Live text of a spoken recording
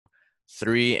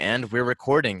Three, and we're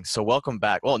recording. So welcome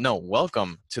back. Well, no,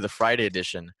 welcome to the Friday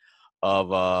edition of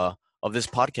this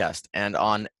podcast. And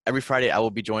on every Friday, I will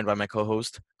be joined by my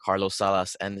co-host Carlos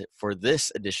Salas. And for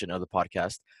this edition of the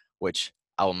podcast, which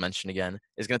I will mention again,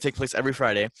 is going to take place every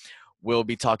Friday, we'll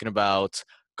be talking about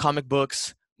comic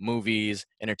books, movies,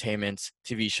 entertainment,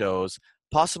 TV shows,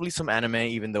 possibly some anime.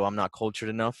 Even though I'm not cultured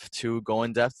enough to go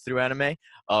in depth through anime,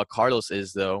 Carlos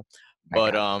is though. I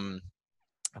But got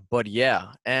but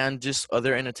yeah, and just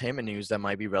other entertainment news that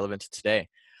might be relevant to today.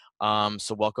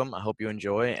 So welcome. I hope you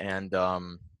enjoy, and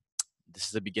this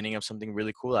is the beginning of something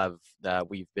really cool that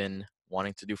we've been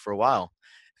wanting to do for a while.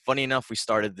 Funny enough, we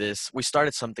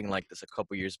started something like this a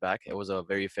couple years back. It was a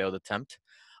very failed attempt,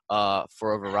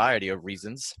 for a variety of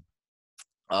reasons.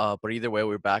 But either way,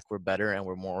 we're back, we're better, and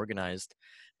we're more organized,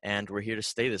 and we're here to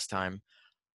stay this time.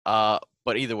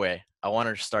 But either way, I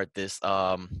wanted to start this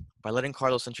by letting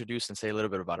Carlos introduce and say a little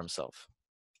bit about himself.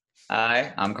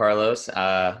 Hi, I'm Carlos.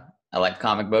 I like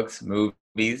comic books,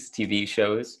 movies, TV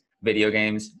shows, video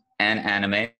games, and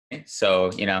anime.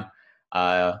 So,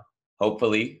 uh,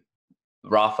 hopefully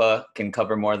Rafa can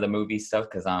cover more of the movie stuff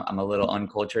because I'm a little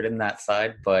uncultured in that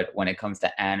side. But when it comes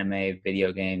to anime,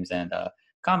 video games, and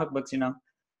comic books, I'm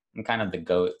kind of the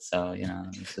goat. So,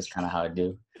 it's just kind of how I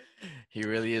do. He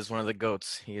really is one of the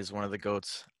goats. He is one of the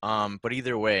goats. But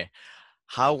either way,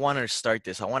 how I want to start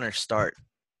this? I want to start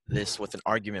this with an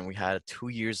argument we had 2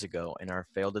 years ago in our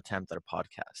failed attempt at a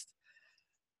podcast.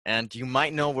 And you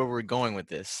might know where we're going with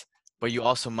this, but you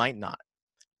also might not.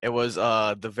 It was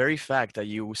the very fact that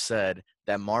you said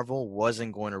that Marvel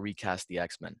wasn't going to recast the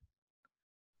X-Men.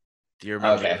 Do you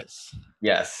remember Okay. this?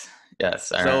 Yes.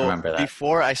 Yes. I So remember that.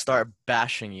 before I start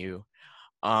bashing you,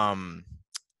 um,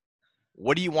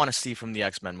 what do you want to see from the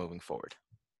X-Men moving forward?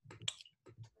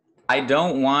 I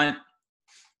don't want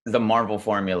the Marvel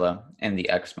formula in the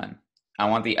X-Men. I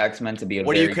want the X-Men to be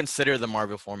What do you consider the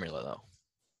Marvel formula, though?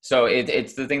 So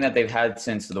it's the thing that they've had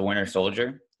since the Winter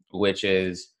Soldier, which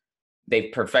is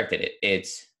they've perfected it.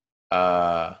 It's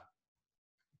uh,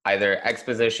 either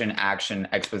exposition, action,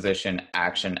 exposition,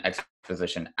 action,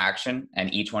 exposition, action,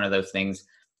 and each one of those things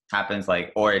happens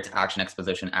or it's action,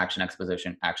 exposition, action,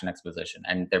 exposition, action, exposition,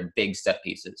 and they're big set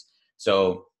pieces.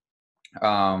 So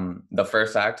the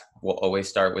first act will always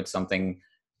start with something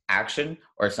action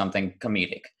or something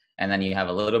comedic, and then you have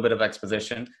a little bit of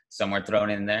exposition somewhere thrown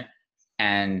in there.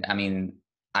 And I mean,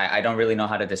 I don't really know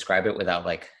how to describe it without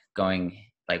going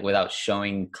without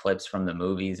showing clips from the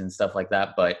movies and stuff like that.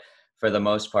 But for the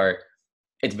most part,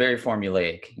 it's very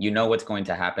formulaic. You know what's going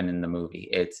to happen in the movie.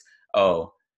 It's,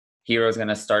 oh, hero's going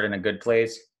to start in a good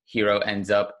place. Hero ends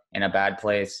up in a bad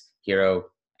place. Hero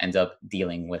ends up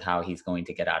dealing with how he's going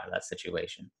to get out of that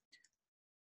situation.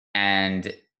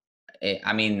 And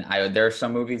there are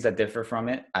some movies that differ from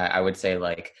it. I would say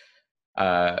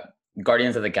uh,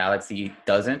 Guardians of the Galaxy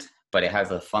doesn't, but it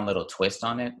has a fun little twist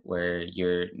on it where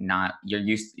you're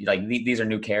used these are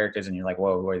new characters and you're like,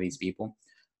 whoa, who are these people?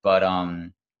 But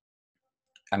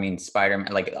Spider-Man,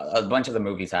 a bunch of the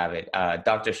movies have it.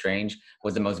 Doctor Strange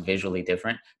was the most visually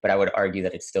different, but I would argue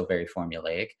that it's still very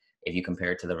formulaic. If you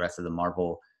compare it to the rest of the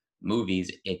Marvel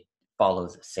movies, it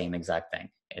follows the same exact thing.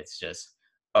 It's just,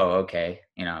 oh, okay,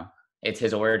 it's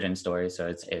his origin story, so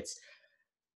it's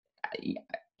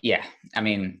yeah. I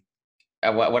mean,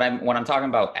 when I'm talking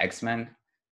about X-Men,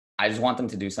 I just want them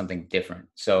to do something different.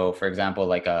 So, for example,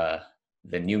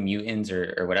 the New Mutants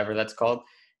or whatever that's called.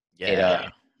 Yeah, Yeah.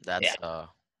 that's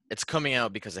it's coming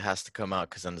out because it has to come out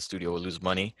because then the studio will lose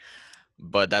money.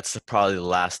 But that's probably the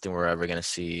last thing we're ever gonna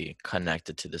see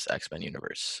connected to this X-Men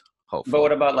universe. But Hopefully.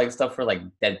 what about stuff for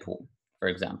Deadpool, for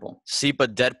example? See,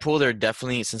 but Deadpool, they're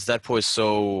definitely since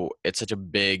Deadpool it's such a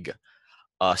big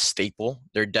staple.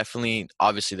 They're definitely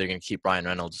obviously they're gonna keep Ryan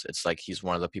Reynolds. It's like he's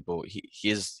one of the people. He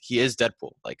is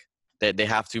Deadpool. Like they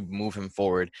have to move him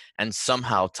forward and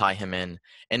somehow tie him in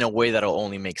a way that'll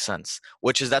only make sense.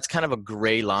 That's kind of a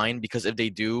gray line because if they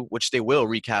do, which they will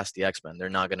recast the X-Men, they're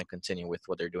not gonna continue with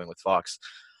what they're doing with Fox.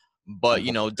 But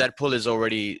Deadpool is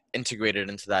already integrated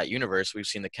into that universe. We've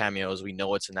seen the cameos. We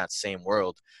know it's in that same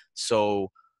world.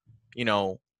 So you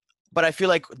know, but I feel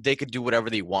like they could do whatever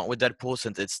they want with Deadpool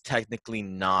since it's technically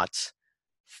not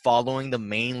following the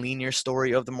main linear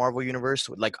story of the Marvel universe.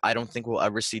 Like, I don't think we'll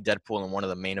ever see Deadpool in one of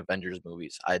the main Avengers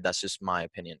movies. That's just my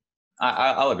opinion.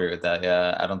 I'll agree with that.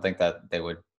 Yeah, I don't think that they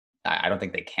would. I don't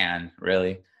think they can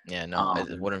really. Yeah, no,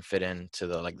 it Um, wouldn't fit into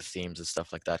the themes and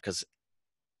stuff like that because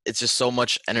it's just so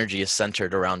much energy is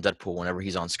centered around Deadpool whenever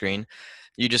he's on screen.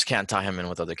 You just can't tie him in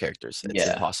with other characters. It's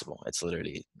yeah, impossible. It's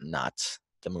literally not.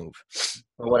 the move.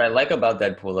 But what I like about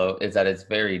Deadpool though is that it's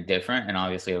very different, and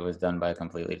obviously it was done by a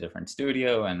completely different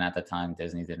studio, and at the time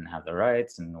Disney didn't have the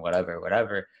rights and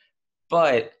whatever.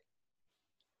 But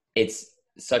it's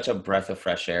such a breath of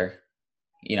fresh air,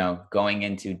 going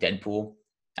into Deadpool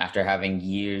after having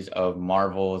years of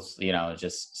Marvel's,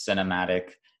 just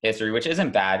cinematic history, which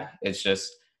isn't bad. It's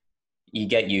just you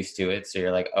get used to it. So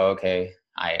you're like, oh, okay,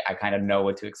 I kind of know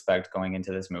what to expect going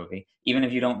into this movie. Even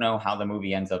if you don't know how the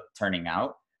movie ends up turning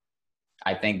out,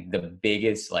 I think the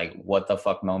biggest like what the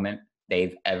fuck moment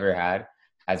they've ever had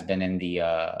has been in the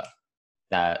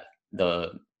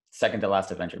second to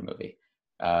last Avenger movie.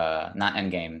 Not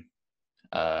Endgame.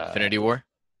 Infinity War.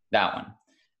 That one.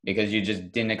 Because you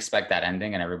just didn't expect that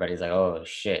ending and everybody's like, oh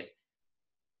shit.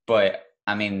 But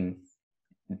I mean,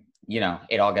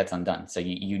 it all gets undone. So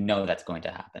you know that's going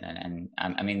to happen. And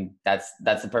I mean, that's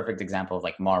the perfect example of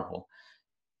like Marvel.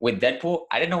 With Deadpool,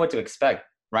 I didn't know what to expect.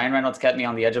 Ryan Reynolds kept me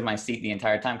on the edge of my seat the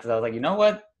entire time because I was like, you know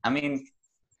what? I mean,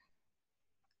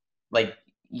 like,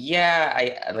 yeah,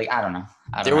 I don't know.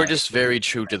 They were just very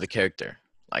true to the character.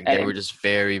 Like they were just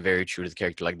very, very true to the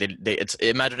character. Like it's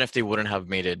imagine if they wouldn't have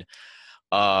made it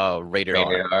rated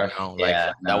R.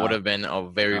 That would have been a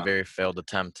very, very failed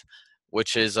attempt.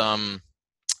 Which is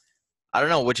I don't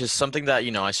know, which is something that,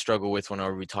 I struggle with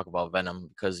whenever we talk about Venom,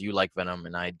 because you like Venom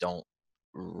and I don't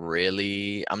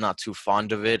really, I'm not too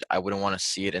fond of it. I wouldn't want to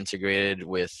see it integrated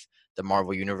with the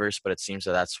Marvel universe, but it seems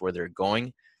that that's where they're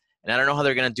going. And I don't know how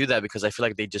they're going to do that, because I feel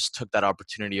like they just took that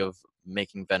opportunity of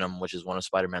making Venom, which is one of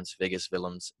Spider-Man's biggest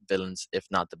villains, if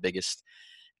not the biggest,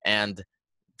 and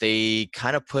they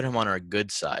kind of put him on our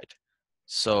good side.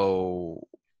 So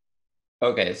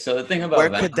okay, so the thing about where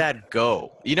could that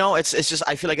go? It's just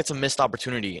I feel like it's a missed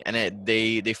opportunity, and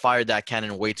they fired that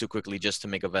cannon way too quickly just to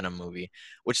make a Venom movie,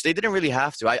 which they didn't really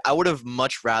have to. I would have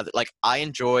much rather, like, I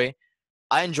enjoy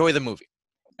the movie.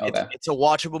 Okay. It's a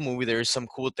watchable movie. There's some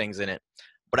cool things in it,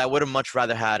 but I would have much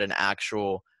rather had an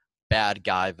actual bad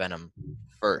guy Venom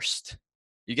first.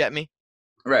 You get me?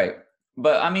 Right.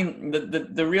 But I mean,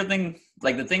 the real thing,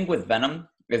 like the thing with Venom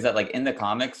is that like in the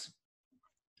comics,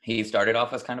 he started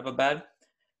off as kind of a bad,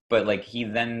 but like he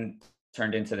then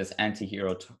turned into this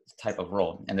anti-hero type of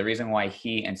role. And the reason why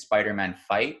he and Spider-Man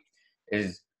fight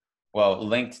is, well,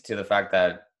 linked to the fact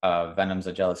that Venom's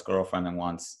a jealous girlfriend and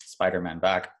wants Spider-Man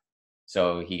back.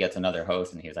 So he gets another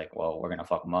host and he's like, well, we're going to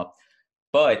fuck him up.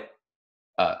 But,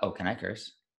 can I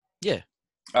curse? Yeah.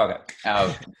 Okay.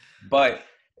 But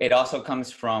it also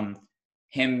comes from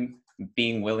him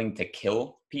being willing to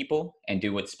kill people and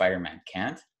do what Spider-Man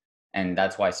can't. And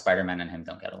that's why Spider-Man and him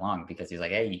don't get along, because he's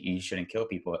like, hey, you shouldn't kill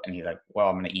people. And he's like, well,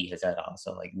 I'm going to eat his head off.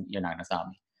 So like, you're not going to stop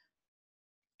me.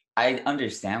 I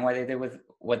understand why they did with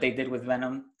what they did with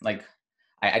Venom. Like,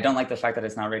 I don't like the fact that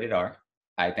it's not rated R.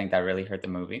 I think that really hurt the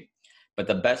movie. But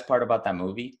the best part about that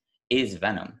movie is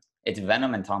Venom. It's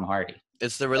Venom and Tom Hardy.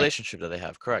 It's the relationship that they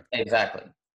have, correct? Exactly.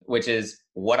 Which is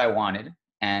what I wanted.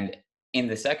 And in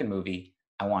the second movie,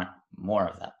 I want more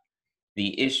of that.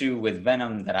 The issue with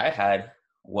Venom that I had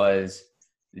was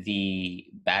the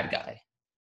bad guy.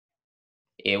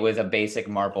 It was a basic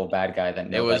Marvel bad guy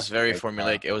that it was very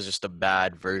formulaic. It was just a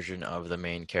bad version of the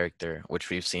main character,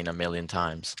 which we've seen a million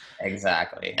times.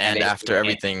 Exactly. And after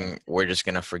everything, we're just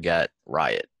gonna forget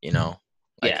Riot. Yeah.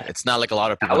 It's not like a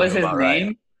lot of people. That was his name.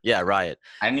 Riot. Yeah, Riot.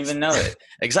 I didn't even know it.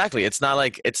 Exactly. It's not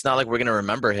like we're gonna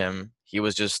remember him. He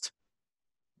was just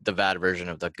the bad version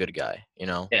of the good guy.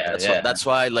 Yeah. That's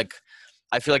why like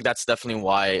I feel like that's definitely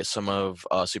why some of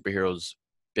superheroes'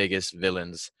 biggest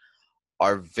villains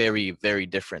are very, very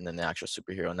different than the actual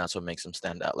superhero, and that's what makes him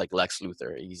stand out. Like Lex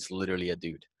Luthor, he's literally a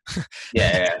dude.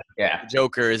 Yeah.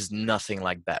 Joker is nothing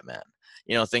like Batman.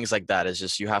 Things like that. Is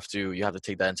just you have to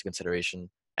take that into consideration.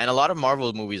 And a lot of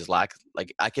Marvel movies lack,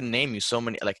 like, I can name you so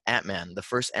many, like Ant-Man. The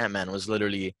first Ant-Man was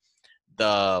literally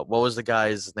what was the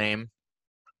guy's name?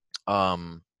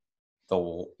 No,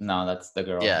 that's the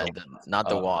girl. Yeah, not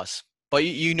the Wasp. But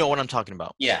you know what I'm talking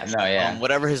about. Yeah, no, yeah.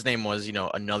 Whatever his name was,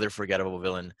 another forgettable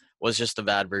villain was just a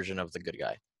bad version of the good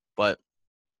guy. But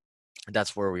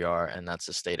that's where we are, and that's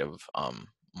the state of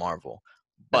Marvel.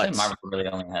 But I think Marvel really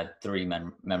only had 3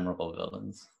 memorable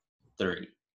villains. 3.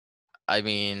 I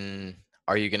mean,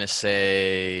 are you gonna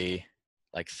say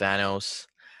like Thanos?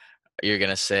 You're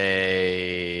gonna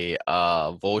say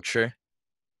Vulture?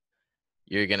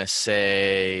 You're gonna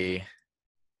say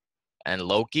and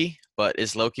Loki? But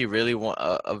is Loki really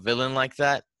a villain like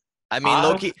that? I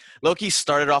mean, Loki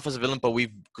started off as a villain, but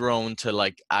we've grown to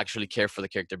like actually care for the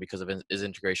character because of his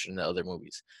integration in the other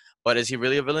movies. But is he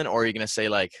really a villain, or are you gonna say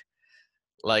like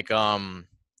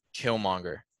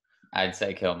Killmonger? I'd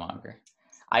say Killmonger.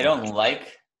 I don't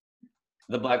like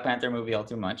the Black Panther movie all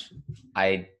too much.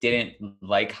 I didn't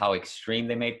like how extreme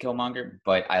they made Killmonger,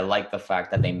 but I like the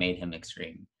fact that they made him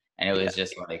extreme, and it Yeah, was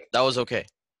just like, that was okay.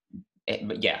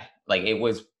 but yeah, like it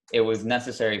was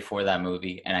necessary for that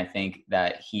movie, and I think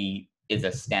that he is a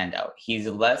standout. He's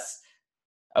less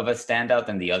of a standout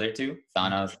than the other two,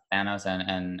 Mhm. Thanos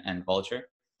and Vulture.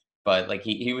 But like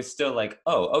he was still like,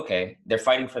 oh, okay, they're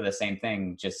fighting for the same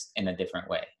thing, just in a different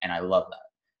way, and I love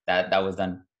that. That was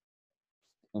done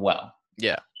well.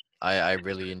 Yeah, I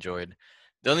really enjoyed.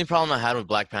 The only problem I had with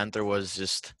Black Panther was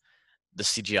just the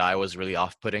CGI was really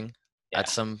off-putting at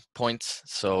Yeah. some points.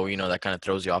 So, that kind of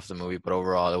throws you off the movie, but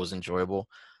overall it was enjoyable.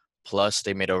 Plus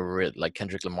they made like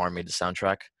Kendrick Lamar made the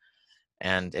soundtrack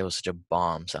and it was such a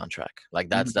bomb soundtrack. Like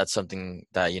that's Mhm. that's something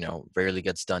that, rarely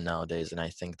gets done nowadays and I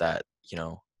think that,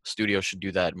 studios should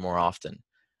do that more often.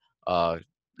 Uh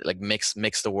like mix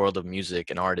the world of music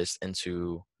and artists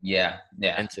Yeah,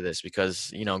 yeah. into this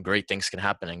because, great things can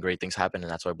happen and great things happen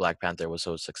and that's why Black Panther was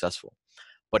so successful.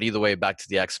 But either way, back to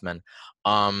the X-Men.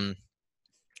 Um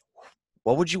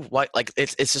what would you like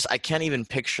it's just I can't even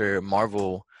picture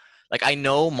Marvel. Like I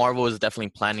know Marvel is definitely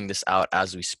planning this out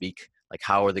as we speak. Like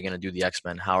how are they going to do the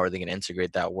X-Men? How are they going to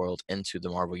integrate that world into the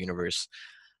Marvel universe?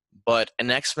 But an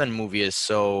X-Men movie is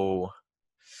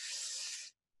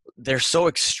they're so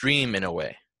extreme in a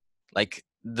way. Like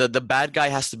the bad guy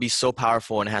has to be so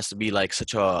powerful and it has to be like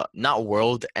such a not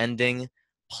world ending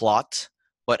plot,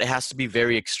 but it has to be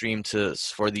very extreme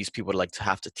for these people to like to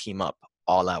have to team up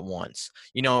all at once.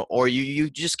 Or you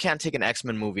just can't take an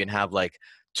X-Men movie and have like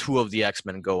two of the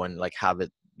X-Men go and like have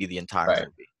it be the entire Right.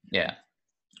 movie. Yeah.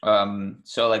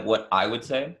 So like what I would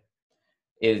say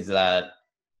is that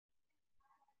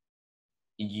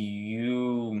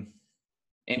you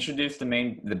introduce the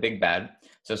big bad,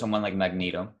 so someone like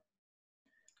Magneto,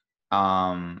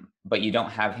 but you don't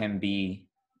have him be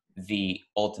the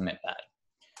ultimate bad.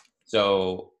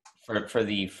 So for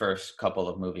the first couple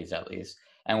of movies at least,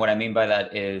 and what I mean by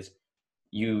that is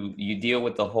you deal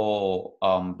with the whole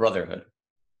brotherhood.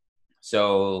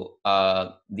 So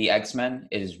the X-Men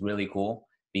is really cool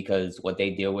because what they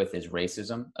deal with is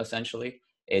racism essentially.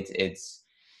 It's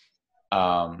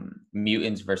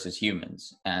mutants versus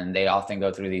humans, and they often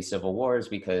go through these civil wars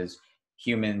because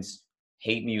humans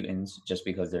hate mutants just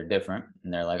because they're different,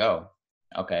 and they're like, oh,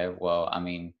 okay, well, I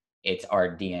mean, it's our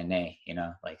DNA,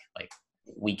 like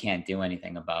we can't do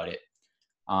anything about it.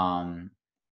 Um,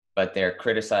 but they're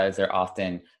criticized. They're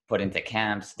often put into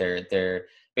camps. They're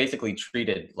basically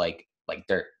treated like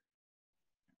dirt,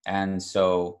 and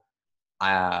so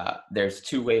there's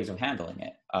two ways of handling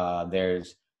it.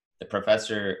 There's the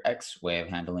Professor X way of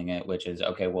handling it, which is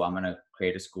okay. Well, I'm gonna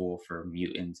create a school for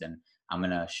mutants, and I'm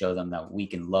gonna show them that we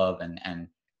can love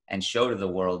and show to the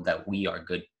world that we are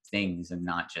good things and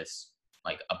not just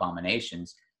like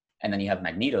abominations. And then you have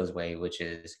Magneto's way, which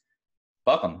is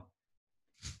fuck them.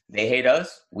 They hate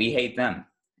us, we hate them,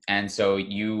 and so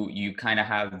you kind of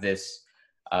have this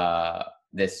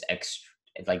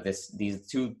like these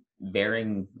two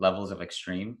varying levels of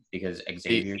extreme because See,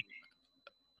 Xavier.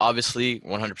 obviously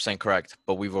 100% correct,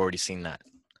 but we've already seen that.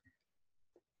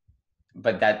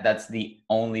 But that's the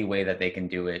only way that they can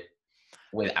do it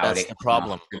without That's it the coming off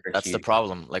problem. super That's the cheap.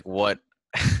 problem. Like what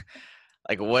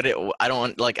like I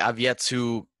don't like I've yet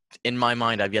to in my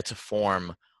mind I've yet to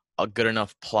form a good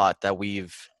enough plot that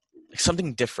we've like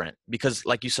something different because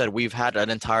like you said we've had an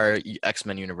entire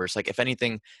X-Men universe. Like if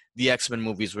anything the X-Men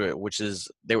movies were which is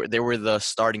they were the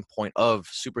starting point of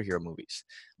superhero movies.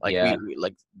 Like Yeah,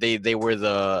 like they were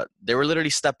literally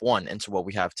step 1 into what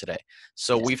we have today.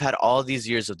 So yeah, we've had all these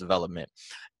years of development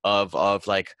of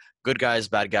like good guys,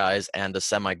 bad guys, and the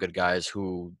semi good guys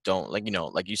who don't like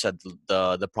like you said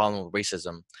the problem with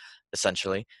racism,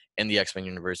 essentially in the X Men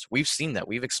universe. We've seen that,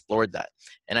 we've explored that,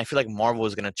 and I feel like Marvel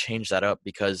is gonna change that up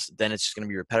because then it's just gonna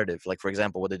be repetitive. Like for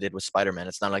example, what they did with Spider Man.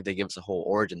 It's not like they give us a whole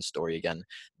origin story again.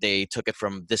 They took it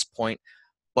from this point,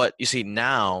 but you see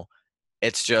now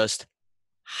it's just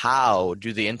how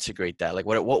do they integrate that? Like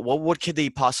what could they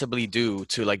possibly do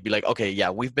to like be like okay yeah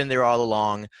we've been there all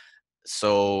along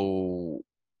so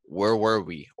where were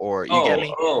we? Or you get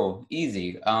me?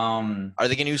 easy. Are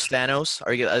they gonna use Thanos?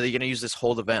 Are they gonna use this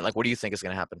whole event? Like, what do you think is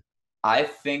gonna happen? I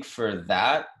think for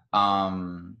that,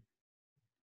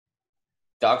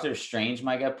 Doctor Strange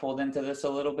might get pulled into this a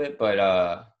little bit,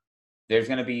 but there's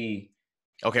gonna be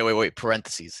Okay, wait.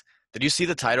 Parentheses. Did you see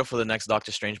the title for the next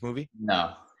Doctor Strange movie?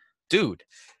 no. Dude,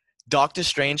 Doctor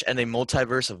Strange and the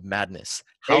Multiverse of Madness.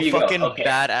 There How you go. fucking Okay.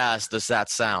 badass does that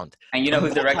sound? And you The know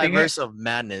who's directing it? Multiverse of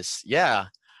Madness. Yeah.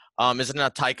 Is it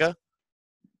not Taika?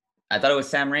 I thought it was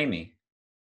Sam Raimi.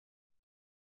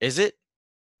 Is it?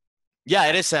 Yeah,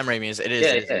 it is Sam Raimi. It is.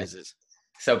 Yeah, It is. It yeah. is. It is.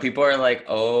 So people are like,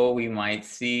 oh, we might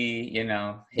see, his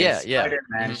Yeah, yeah.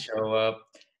 Spider-Man Hmm. show up,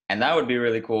 and that would be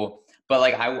really cool. But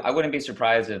like, I wouldn't be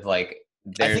surprised if like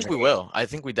I there's think a we will. I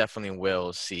think we definitely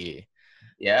will see.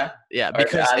 yeah, Yeah, or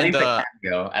because at in least a the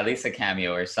cameo, at least a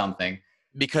cameo or something.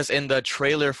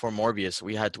 trailer for Morbius,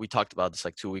 we talked about this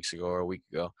like 2 weeks ago or a week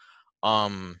ago.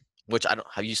 Which I don't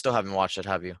have you still haven't watched it,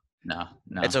 have you? No,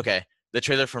 It's no. okay. The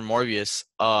trailer for Morbius,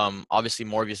 obviously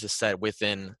Morbius is set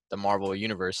within the Marvel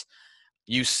universe.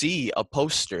 You see a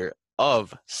poster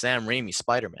of Sam Raimi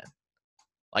Spider-Man.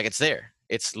 Like it's there.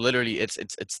 It's literally it's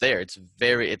there. It's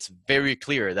very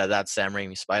clear that that's Sam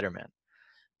Raimi Spider-Man.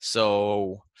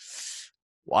 So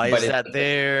why But is that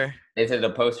there? is it a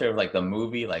poster of like the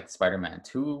movie, like Spider-Man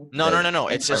 2, No, no, the no, no.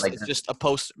 game, It's or just like it's just a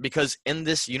post because in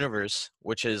this universe,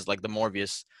 which is like the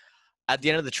Morbius, at the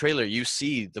end of the trailer, you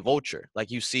see the Vulture.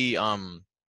 Like you see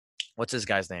what's his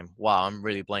guy's name? Wow, I'm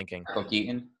really blanking. Michael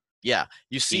Keaton? Yeah,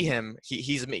 you see Keaton? him.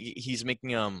 He's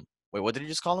making wait, what did you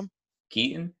just call him?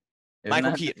 Keaton? Isn't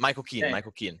Michael that Keaton. Michael Keaton. yeah,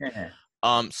 Michael Keaton.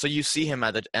 yeah. So you see him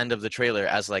at the end of the trailer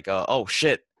as like oh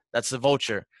shit, that's the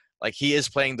Vulture. Like he is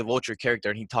playing the Vulture character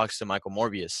and he talks to Michael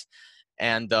Morbius.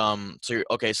 And so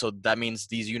okay, so that means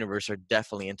these universes are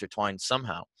definitely intertwined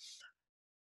somehow.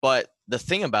 But the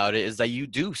thing about it is that you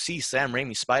do see Sam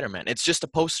Raimi Spider-Man. It's just a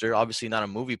poster, obviously not a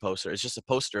movie poster. It's just a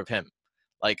poster of him.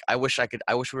 Like I wish we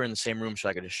were in the same room so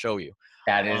I could just show you.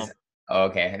 That Um, is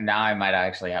okay. Now I might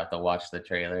actually have to watch the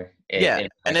trailer. yeah,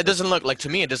 It and it actually doesn't look like to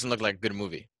me. It doesn't look like a good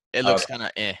movie. It looks okay. kind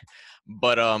of eh.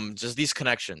 But just these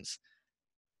connections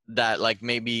that like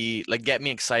maybe like get me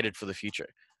excited for the future.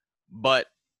 But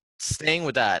staying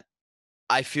with that,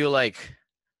 I feel like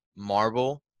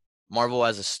Marvel, Marvel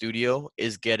as a studio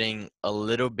is getting a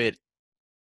little bit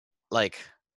like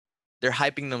they're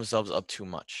hyping themselves up too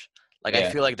much. Like I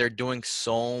Yeah, feel like they're doing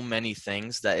so many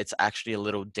things that it's actually a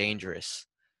little dangerous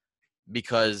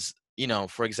because,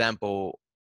 for example,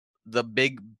 the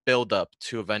big build up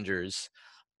to Avengers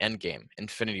Endgame,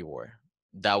 Infinity War,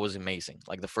 that was amazing.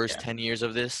 Like the first yeah, 10 years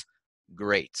of this,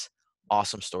 great.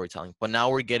 Awesome storytelling. But now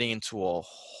we're getting into a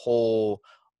whole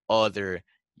other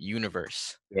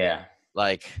universe. yeah,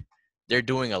 Like they're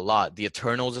doing a lot. The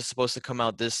Eternals is supposed to come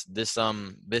out this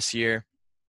year.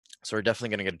 So we're definitely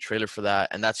gonna get a trailer for that.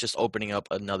 And that's just opening up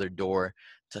another door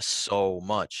to so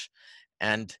much.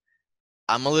 And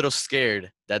I'm a little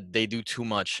scared that they do too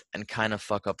much and kind of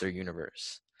fuck up their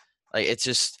universe. Like it's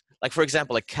just like for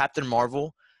example, like Captain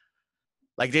Marvel,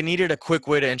 like they needed a quick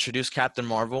way to introduce Captain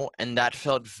Marvel, and that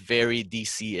felt very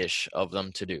DC-ish of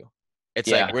them to do.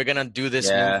 It's like yeah, yeah. we're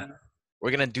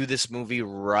gonna do this movie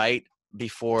right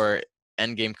before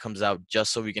Endgame comes out,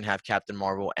 just so we can have Captain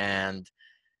Marvel and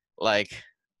like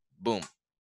boom.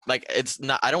 Like it's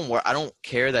not I don't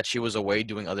care that she was away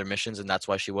doing other missions and that's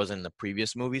why she wasn't in the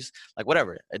previous movies. Like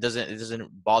whatever. It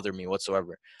doesn't bother me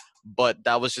whatsoever. But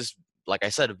that was just like I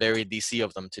said, very DC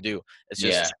of them to do. It's Yeah.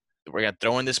 just we're gonna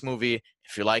throw in this movie.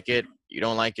 If you like it, you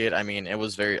don't like it. I mean, it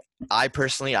was very I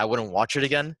personally I wouldn't watch it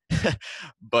again.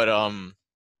 But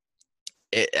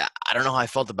I don't know how I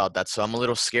felt about that. So I'm a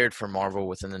little scared for Marvel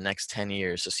within the next 10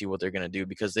 years to see what they're gonna do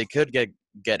because they could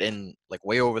get in like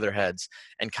way over their heads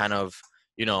and kind of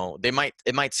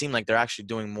it might seem like they're actually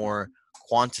doing more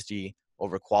quantity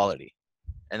over quality,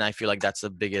 and I feel like that's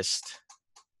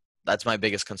my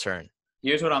biggest concern.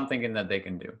 Here's what I'm thinking that they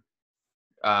can do.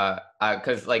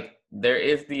 Because like there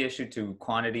is the issue to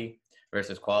quantity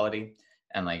versus quality,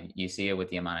 and like you see it with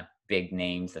the amount of big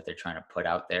names that they're trying to put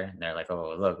out there. And they're like,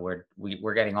 oh look,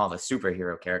 we're getting all the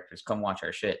superhero characters. Come watch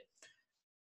our shit.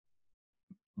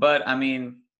 But I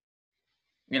mean,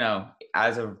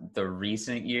 as of the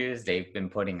recent years, they've been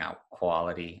putting out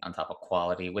quality on top of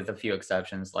quality, with a few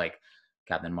exceptions like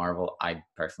Captain Marvel. I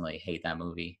personally hate that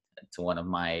movie. It's one of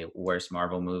my worst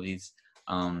Marvel movies.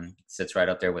 Sits right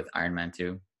up there with Iron Man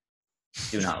 2.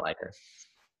 Do not like her.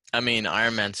 I mean,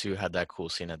 Iron Man 2 had that cool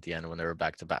scene at the end when they were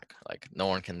back to back. Like no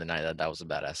one can deny that that was a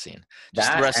badass scene.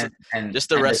 Just the That rest of and just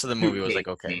the and the rest of the movie was suitcase like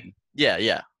okay. scene. Yeah,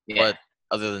 yeah. Yeah, But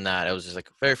other than that, it was just like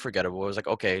very forgettable. It was like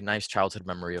okay, nice childhood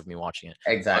memory of me watching it.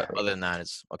 But exactly. other than that,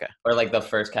 it's okay. Or like the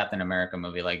first Captain America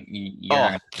movie. Like you're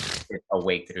not Oh, gonna get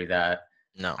awake through that.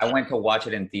 no. I went to watch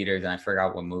it in theaters and I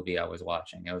forgot what movie I was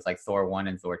watching. It was like Thor 1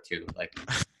 and Thor 2. Like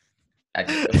I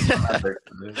just don't remember.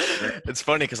 It's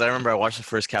funny because I remember I watched the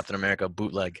first Captain America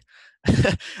bootleg.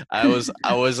 I was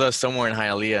somewhere in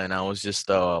Hialeah and I was just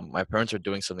my parents were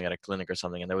doing something at a clinic or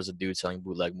something and there was a dude selling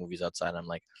bootleg movies outside. And I'm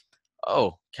like,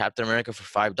 oh, Captain America for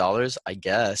 $5, I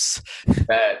guess.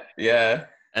 That yeah.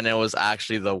 And it was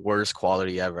actually the worst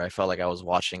quality ever. I felt like I was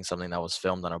watching something that was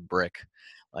filmed on a brick,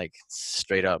 like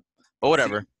straight up. But See,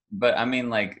 whatever. but I mean,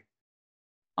 like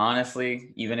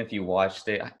honestly, even if you watched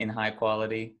it in high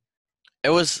quality, It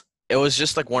was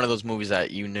just like one of those movies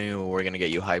that you knew were gonna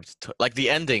get you hyped. Like the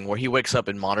ending where he wakes up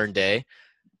in modern day.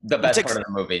 the That's best part of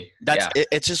the movie. that's Yeah,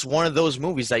 it's just one of those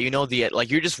movies that you know like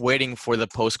you're just waiting for the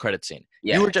post credit scene.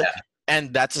 You yeah, were just and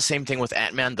that's the same thing with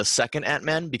Ant-Man, the second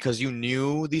Ant-Man, because you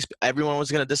knew everyone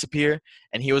was gonna disappear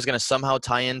and he was gonna somehow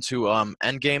tie into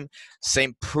Endgame.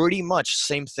 Pretty much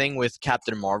same thing with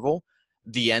Captain Marvel.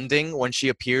 The ending when she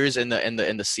appears in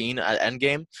the scene at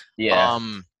Endgame. yeah. Um,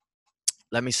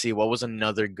 Let me see what was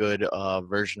another good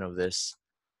version of this.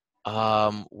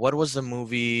 What was the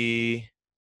movie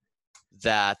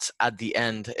that at the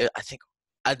end I think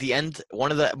at the end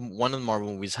one of the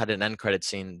Marvel movies had an end credit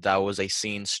scene that was a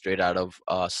scene straight out of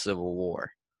Civil War.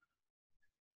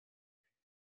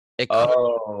 It could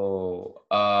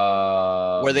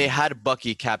Oh, where they had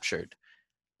Bucky captured,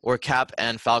 where Cap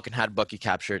and Falcon had Bucky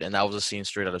captured, and that was a scene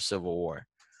straight out of Civil War.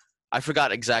 I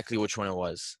forgot exactly which one it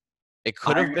was. It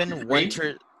could have Iron Man been 3?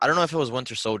 Winter. I don't know if it was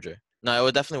Winter Soldier. No,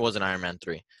 it definitely wasn't Iron Man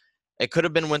 3. It could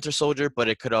have been Winter Soldier, but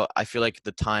it could have. I feel like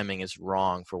the timing is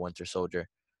wrong for Winter Soldier.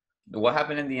 What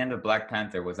happened in the end of Black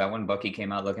Panther? Was that when Bucky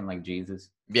came out looking like Jesus?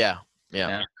 Yeah, yeah,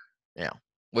 Yeah, yeah.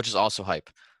 Which is also hype.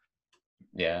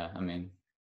 yeah. I mean,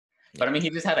 but I Yeah. mean, he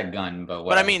just had a gun. But But I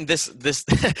whatever. mean, this this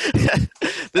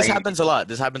Like, happens a lot.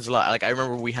 This happens a lot. Like I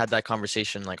remember we had that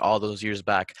conversation like all those years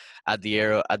back at the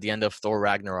end of Thor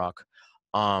Ragnarok,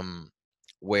 um,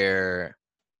 where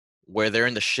they're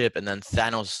in the ship and then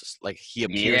Thanos like he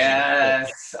appears in the ship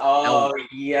yes. and Oh,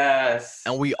 yes.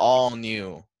 we all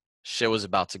knew shit was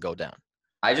about to go down.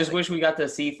 I just wish we got to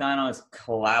see Thanos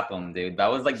clap him, dude. That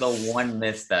was like the one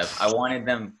misstep. I wanted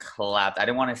them clapped. I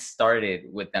didn't want to start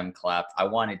it with them clapped. I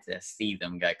wanted to see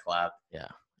them get clapped. Yeah,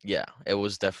 yeah. It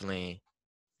was definitely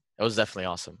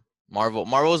awesome.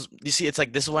 Marvel's. You see, it's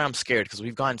like this is why I'm scared because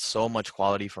we've gotten so much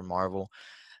quality from Marvel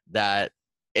that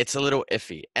it's a little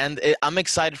iffy. And I'm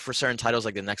excited for certain titles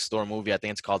like the next Thor movie. I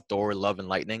think it's called Thor: Love and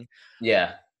Lightning,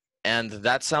 Yeah. and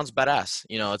that sounds badass.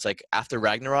 It's like after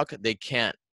Ragnarok, they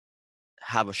can't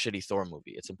have a shitty Thor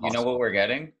movie. It's You know impossible. what we're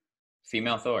getting?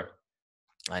 Female Thor.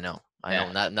 I know. I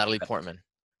know. Yeah. Natalie Portman.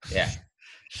 Yeah.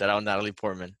 Shout out Natalie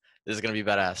Portman. This is gonna be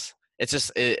badass. It's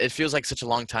just it feels like such a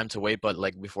long time to wait, but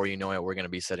like before you know it, we're gonna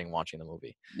be sitting watching the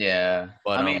movie. Yeah.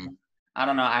 But I mean, I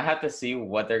don't know. I have to see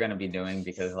what they're gonna be doing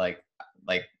because like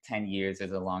 10 years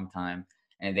is a long time.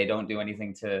 And if they don't do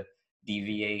anything to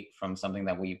deviate from something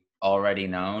that we've already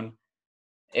known,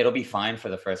 it'll be fine for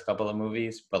the first couple of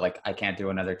movies, but like I can't do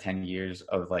another 10 years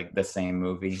of like the same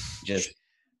movie, just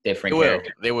they different will.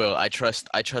 characters. They will. I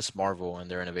trust Marvel and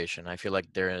their innovation. I feel like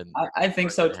they're in I think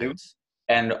so good too. hands.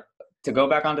 And to go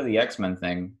back onto the X-Men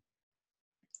thing,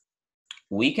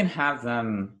 we can have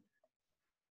them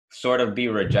sort of be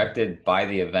rejected by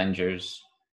the Avengers.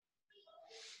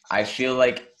 I feel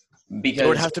like There would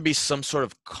because have to be some sort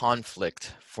of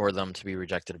conflict for them to be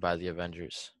rejected by the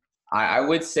Avengers. I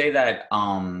would say that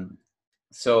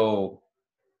so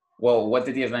well, what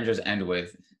did the Avengers end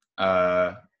with?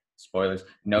 Spoilers.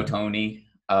 No Tony,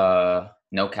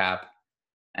 no Cap,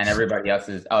 and everybody else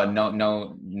is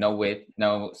no Wit,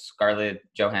 no Scarlett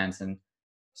Johansson.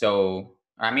 So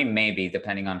I mean maybe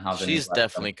depending on how the new She's Black Widow.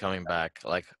 definitely coming back.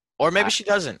 Like, or maybe I, she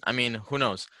doesn't. I mean, who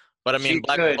knows? But I mean, she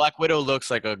Black could. Black Widow looks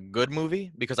like a good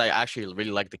movie because I actually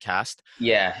really like the cast.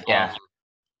 Yeah, Um, yeah.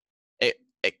 it,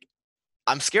 it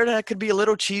I'm scared that it could be a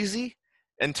little cheesy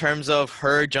in terms of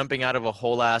her jumping out of a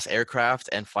whole ass aircraft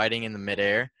and fighting in the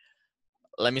midair.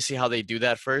 Let me see how they do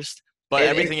that first. But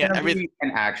It's gonna be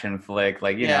an action flick,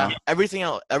 like yeah, everything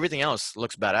else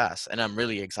looks badass, and I'm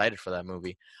really excited for that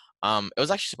movie. It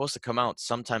was actually supposed to come out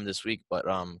sometime this week, but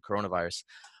coronavirus.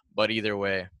 But either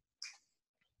way,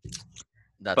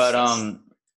 but that's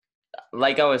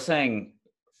like I was saying,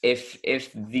 if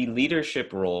the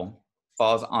leadership role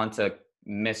falls onto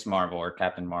Miss Marvel or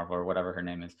Captain Marvel or whatever her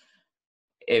name is,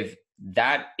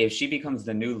 if she becomes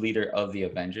the new leader of the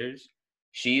Avengers,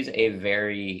 she's a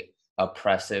very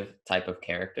oppressive type of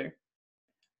character.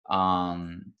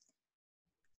 Um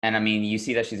and I mean, you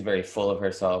see that she's very full of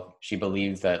herself. She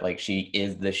believes that like she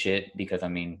is the shit because I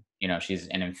mean, she's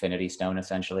an Infinity Stone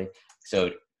essentially.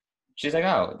 So she's like,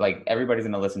 oh, like everybody's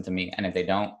gonna listen to me, and if they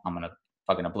don't, I'm gonna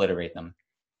fucking obliterate them.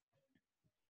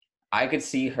 I could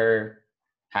see her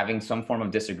having some form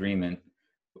of disagreement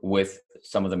with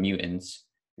some of the mutants,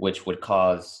 which would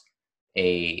cause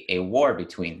a war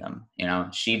between them.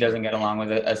 She doesn't get along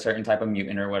with a certain type of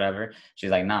mutant or whatever.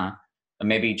 She's like, nah.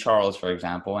 Maybe Charles, for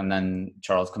example, and then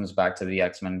Charles comes back to the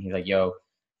X-Men. He's like, yo,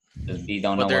 this B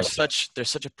don't but know what. there's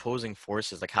such opposing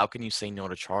forces. Like, how can you say no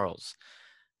to Charles?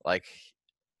 Like,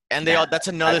 and they That, all that's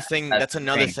another that thing. that's That's the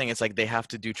another thing. thing. It's like they have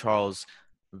to do Charles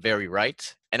very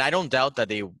right, and I don't doubt that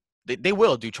they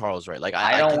will do Charles right. Like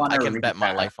I don't want I a can bet my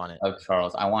recast life on it. of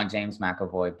Charles. I want James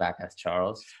McAvoy back as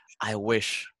Charles. I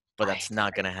wish, but I that's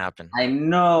not gonna happen. I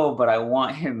know, but I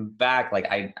want him back. Like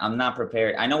I'm not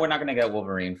prepared. I know we're not gonna get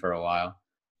Wolverine for a while.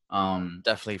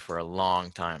 Definitely for a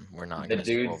long time, we're not The gonna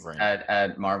see dudes Wolverine.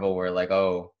 at Marvel were like,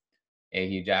 "Oh, hey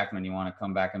Hugh Jackman, you want to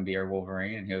come back and be our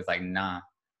Wolverine?" And he was like, "Nah."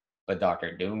 But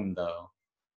Doctor Doom though,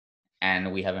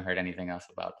 and we haven't heard anything else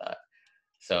about that.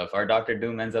 So if our Doctor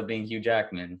Doom ends up being Hugh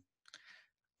Jackman,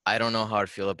 I don't know how I'd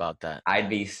feel about that. I'd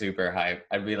be super hyped.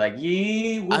 I'd be like,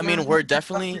 "Yee, I mean, Wolverine!" we're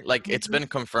definitely like it's been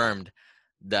confirmed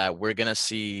that we're gonna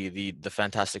see the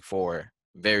Fantastic Four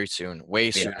very soon, way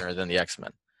Yeah, sooner than the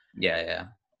X-Men. yeah.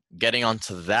 Getting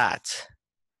onto that,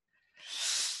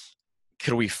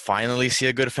 could we finally see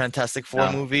a good Fantastic Four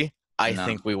No, movie? I no.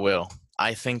 think we will.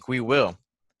 I think we will.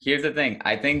 Here's the thing.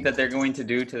 I think that they're going to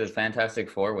do to the Fantastic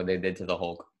Four what they did to the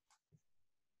Hulk.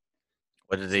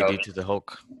 What did they So do to the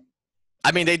Hulk?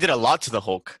 I mean, they did a lot to the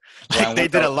Hulk. Like when they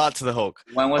was did a the lot to the Hulk.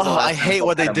 when was the Oh, I last time hate Hulk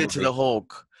what they had a did to movie? the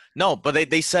Hulk. No, but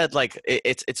they said like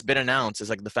it's been announced. It's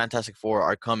like the Fantastic Four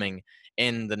are coming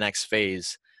in the next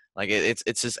phase. Like it's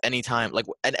just any time. Like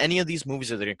at any of these movies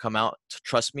that are gonna come out.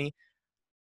 Trust me,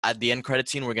 at the end credit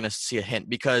scene, we're gonna see a hint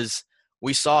because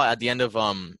we saw at the end of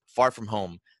Far From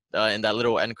Home, in that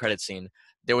little end credit scene,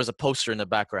 there was a poster in the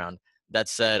background that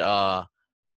said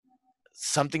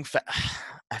something.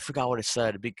 I forgot what it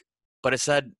said, but it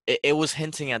said it was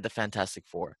hinting at the Fantastic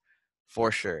Four,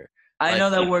 for sure. I Like know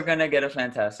that we're gonna get a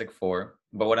Fantastic Four,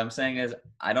 but what I'm saying is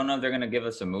I don't know if they're gonna give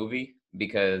us a movie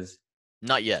because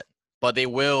not yet, but they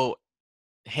will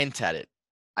hint at it.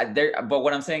 but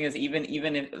what I'm saying is even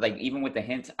if like even with the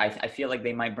hint, I feel like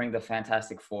they might bring the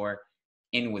Fantastic Four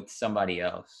in with somebody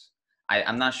else.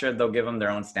 I'm not sure they'll give them their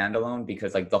own standalone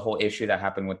because like the whole issue that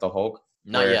happened with the Hulk,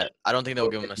 Not where yet. I don't think they'll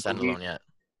give them a movie standalone yet.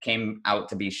 came out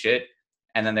to be shit.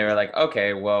 And then they were like,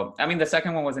 okay, well, I mean, the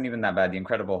second one wasn't even that bad, The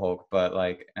Incredible Hulk, but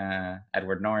like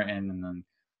Edward Norton and then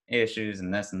issues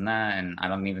and this and that. And I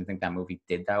don't even think that movie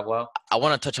did that well. I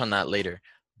want to touch on that later.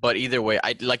 But either way,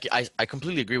 I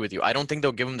completely agree with you. I don't think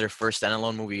they'll give them their first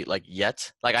standalone movie like yet.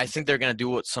 Like I think they're gonna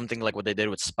do something like what they did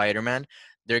with Spider-Man.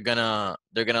 They're gonna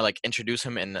like introduce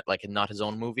him in like not his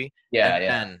own movie, Yeah, and yeah.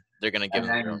 then they're gonna give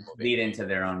And him their own then movie, lead into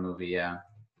their own movie, yeah.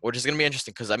 which is gonna be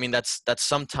interesting because I mean that's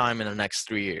sometime in the next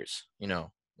 3 years.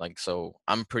 Like so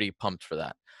I'm pretty pumped for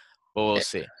that. But we'll Yeah.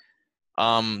 see.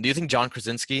 Do you think John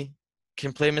Krasinski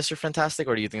can play Mr. Fantastic,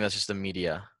 or do you think that's just the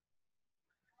media?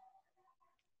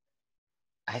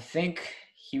 I think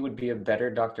he would be a better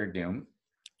Doctor Doom.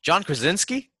 John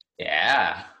Krasinski?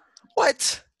 Yeah.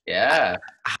 What? Yeah.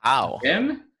 How?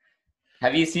 Him?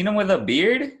 Have you seen him with a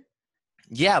beard?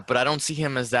 Yeah, but I don't see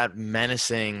him as that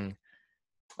menacing.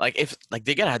 Like if like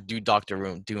they gotta do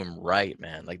Doom right,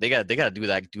 man. Like they gotta do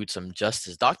that dude some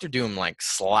justice. Doctor Doom like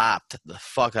slapped the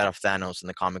fuck out of Thanos in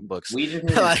the comic books. We just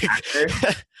need an Like actor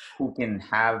who can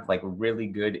have like really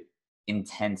good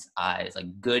intense eyes,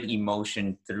 like good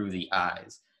emotion through the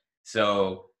eyes.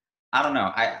 So I don't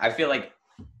know. I feel like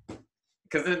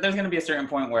because there's going to be a certain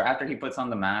point where after he puts on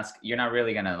the mask, you're not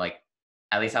really going to like,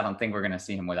 at least I don't think we're going to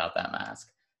see him without that mask.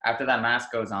 After that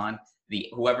mask goes on,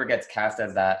 whoever gets cast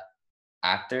as that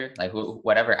actor, like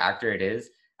whatever actor it is,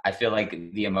 I feel like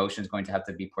the emotion is going to have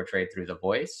to be portrayed through the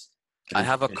voice. I Through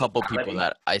have a couple people physicality.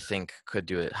 that I think could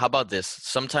do it. How about this?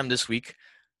 Sometime this week,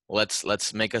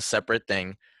 let's make a separate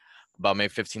thing about maybe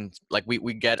 15. Like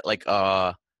we get like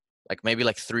maybe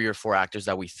like 3 or 4 actors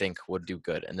that we think would do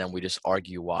good, and then we just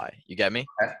argue why. You get me?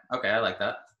 Okay, I like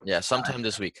that. Yeah, sometime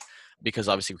this week, because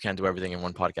obviously we can't do everything in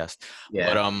one podcast.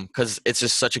 Yeah. But because it's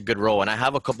just such a good role, and I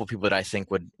have a couple people that I think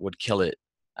would kill it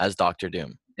as Doctor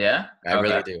Doom. Yeah. I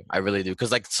really do. I really do.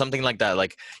 Because like something like that,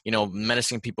 like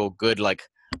menacing people, good like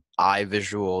eye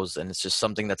visuals, and it's just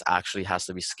something that's actually has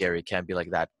to be scary. It can't be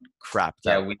like that crap.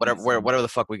 That whatever the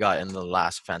fuck we got in the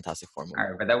last Fantastic Four movie. All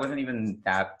right, but that wasn't even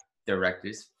that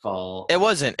director's fault. It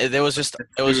wasn't. It was just.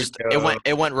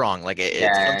 It went wrong. Like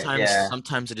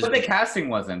sometimes it just. But the casting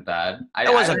wasn't bad.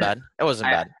 It wasn't bad. It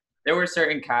wasn't bad. There were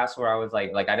certain casts where I was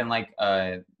like I didn't like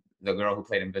the girl who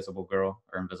played Invisible Girl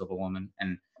or Invisible Woman,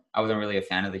 and I wasn't really a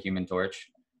fan of the Human Torch.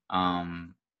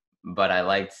 But I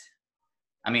liked.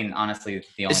 I mean, honestly,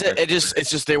 the only. It's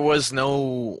just there was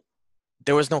no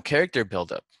character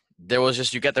buildup. There was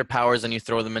just you get their powers and you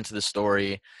throw them into the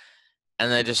story,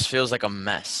 and it just feels like a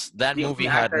mess. That movie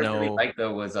had no. I really liked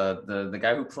though was the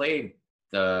guy who played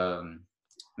the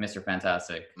Mr.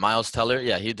 Fantastic. Miles Teller,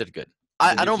 yeah, he did good.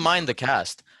 I don't mind the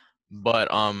cast, but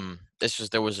it's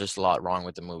just there was just a lot wrong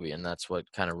with the movie, and that's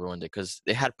what kind of ruined it because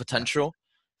it had potential.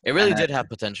 It really did have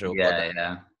potential, but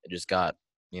it just got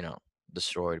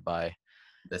destroyed by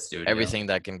The studio. everything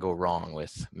that can go wrong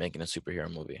with making a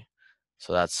superhero movie.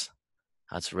 So that's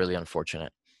really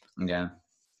unfortunate. Yeah.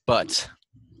 But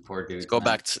Poor let's dudes, go man.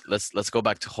 back to let's go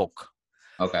back to Hulk.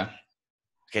 Okay.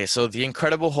 Okay, so the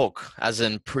Incredible Hulk, as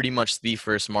in pretty much the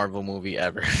first Marvel movie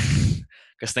ever.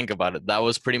 Because think about it, that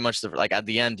was pretty much the like at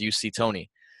the end you see Tony.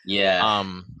 Yeah.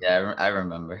 Um, Yeah, I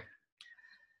remember.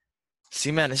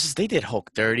 See, man, this is they did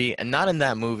Hulk dirty, and not in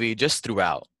that movie, just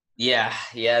throughout, Yeah,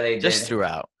 yeah, they just did.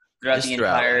 throughout, Throughout just the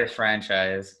throughout. entire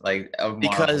franchise, like of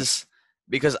Marvel.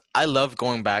 Because I love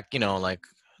going back. Like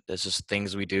there's just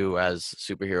things we do as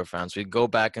superhero fans. We go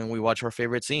back and we watch our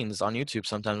favorite scenes on YouTube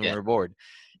sometimes when Yeah. we're bored,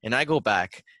 and I go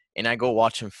back and I go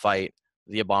watch him fight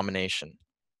the Abomination.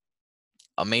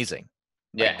 Amazing.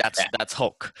 Like Yeah. that's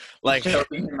Hulk. Like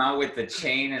Choking him out with the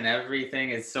chain and everything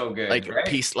is so good,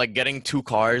 right? like getting two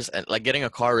cars and like getting a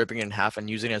car, ripping it in half and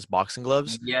using it as boxing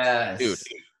gloves, dude. Yes.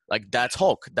 Like that's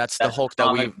Hulk. That's the That's Hulk that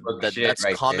comic book shit that's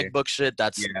right there. comic book shit.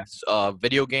 That's Yeah.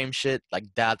 video game shit. Like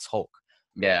that's Hulk.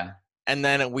 Yeah. And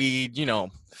then we,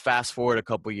 fast forward a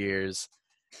couple years,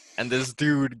 and this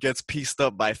dude gets pieced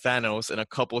up by Thanos in a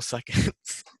couple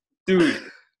seconds. Dude,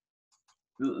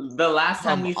 the last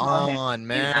time Come we saw him on, in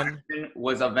man. action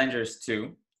was Avengers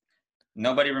 2.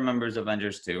 Nobody remembers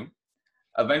Avengers 2.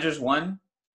 Avengers 1,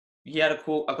 he had a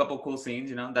couple cool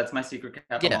scenes, That's my secret cap.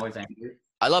 I'm Yeah, always angry.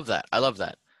 I love that. I love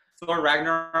that. Thor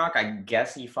Ragnarok, I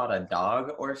guess he fought a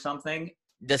dog or something.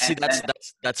 See, And then,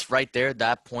 that's right there.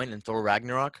 That point in Thor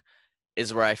Ragnarok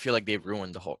is where I feel like they've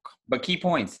ruined the Hulk. but key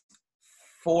points,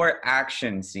 4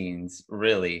 action scenes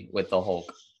really with the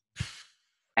Hulk.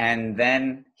 And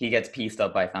then he gets pieced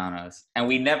up by Thanos. And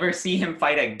we never see him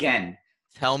fight again.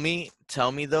 Tell me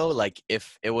though, like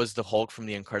if it was the Hulk from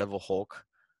the Incredible Hulk,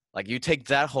 like you take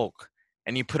that Hulk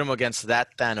and you put him against that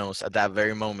Thanos at that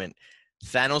very moment,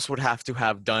 Thanos would have to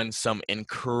have done some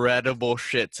incredible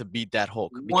shit to beat that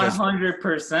Hulk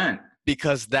 100%.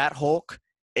 because that Hulk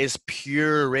is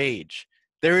pure rage.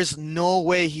 There is no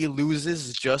way he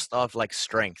loses just off like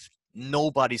strength.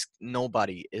 Nobody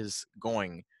is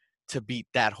going to beat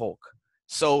that Hulk.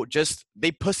 So just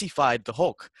they pussyfied the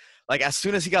Hulk. Like as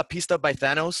soon as he got pieced up by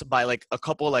Thanos by like a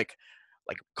couple like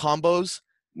combos.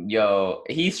 Yo,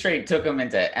 he straight took him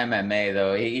into MMA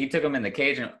though. He took him in the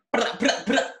cage and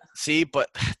See, but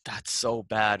that's so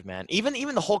bad, man. Even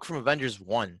the Hulk from Avengers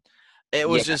 1, it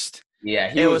was just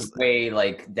he was way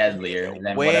like deadlier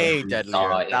than way whatever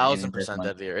deadlier, we saw in this 1,000% one.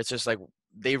 deadlier. It's just like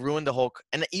they ruined the Hulk,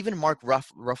 and even Mark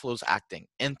Ruffalo's acting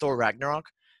in Thor Ragnarok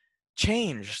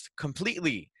changed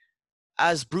completely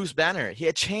as Bruce Banner. He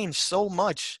had changed so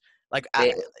much. Like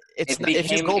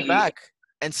if you go back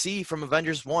and see from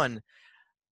Avengers 1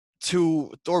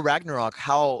 to Thor Ragnarok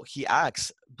how he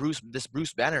acts, this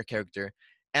Bruce Banner character,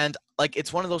 and like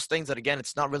it's one of those things that again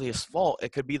it's not really his fault.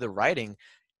 It could be the writing.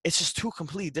 It's just two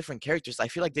completely different characters. I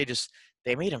feel like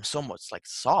they made him so much like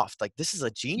soft. Like this is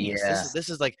a genius. Yeah. This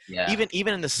is like even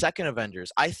in the second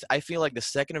Avengers. I feel like the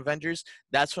second Avengers,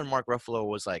 that's when Mark Ruffalo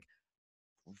was like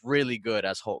really good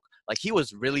as Hulk. Like he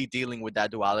was really dealing with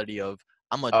that duality of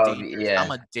I'm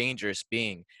a dangerous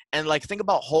being. And like think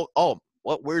about Hulk. Oh,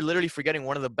 what we're literally forgetting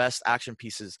one of the best action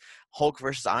pieces, Hulk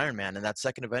versus Iron Man in that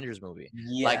second Avengers movie.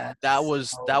 Yeah. Like that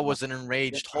was an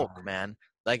enraged Hulk, man.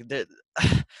 Like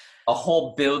a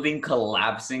whole building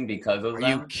collapsing because of them. Are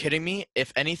you kidding me?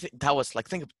 If anything, that was like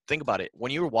think about it.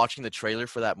 When you were watching the trailer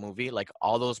for that movie, like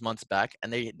all those months back,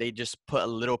 and they just put a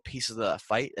little piece of the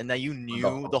fight, and that you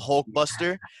knew the Hulk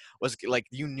Buster was like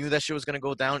you knew that shit was gonna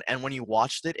go down, and when you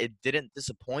watched it, it didn't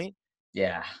disappoint.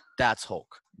 Yeah, that's Hulk.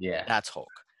 Yeah, that's Hulk.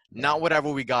 Not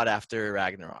whatever we got after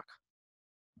Ragnarok.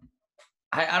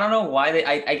 I don't know why they.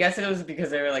 I guess it was because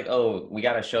they were like, oh, we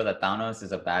got to show that Thanos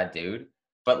is a bad dude,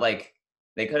 but like.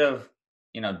 They could have,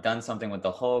 done something with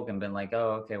the Hulk and been like,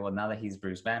 oh, okay, well, now that he's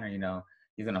Bruce Banner, he's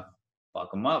going to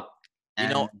fuck him up.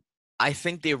 And I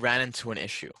think they ran into an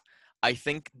issue. I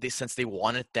think since they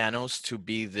wanted Thanos to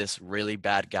be this really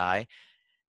bad guy,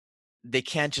 they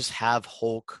can't just have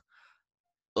Hulk,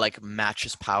 like, match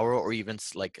his power or even,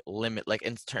 like, limit, like,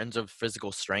 in terms of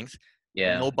physical strength.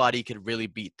 Yeah. Nobody could really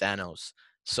beat Thanos.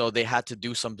 So they had to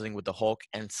do something with the Hulk,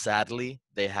 and sadly,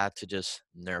 they had to just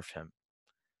nerf him.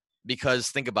 Because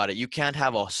think about it, you can't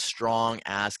have a strong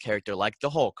ass character like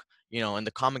the Hulk. In the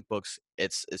comic books,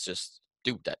 it's just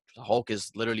dude, that Hulk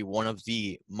is literally one of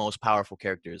the most powerful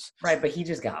characters. Right, but he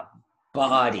just got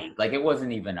bodied. Like it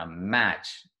wasn't even a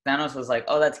match. Thanos was like,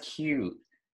 "Oh, that's cute.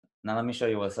 Now let me show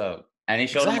you what's up." And he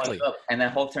showed him what's up. And then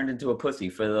Hulk turned into a pussy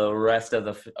for the rest of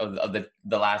the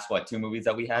last 2 movies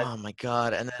that we had. Oh my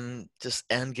god! And then just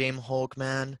Endgame Hulk,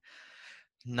 man,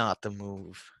 not the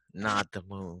move. Not the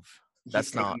move. That's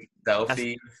He's not taking that's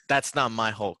selfies. that's not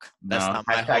my Hulk. That's No, not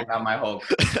my hashtag Hulk. not my Hulk.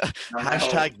 Not my Hulk.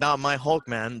 Hashtag not my Hulk,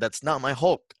 man. That's not my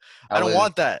Hulk. I I don't was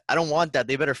want that. I don't want that.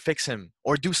 They better fix him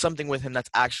or do something with him that's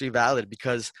actually valid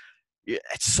because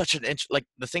it's such an like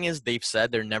the thing is they've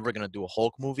said they're never gonna do a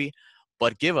Hulk movie,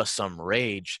 but give us some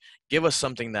rage. Give us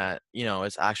something that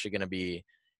is actually gonna be right.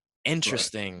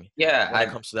 interesting Yeah, when it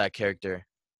comes to that character.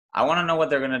 I want to know what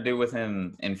they're gonna do with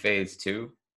him in phase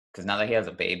two, because now that he has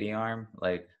a baby arm,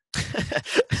 like,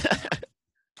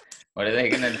 what are they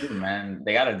gonna do, man?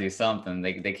 They gotta do something.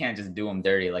 They can't just do him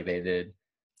dirty like they did.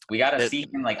 We gotta It- see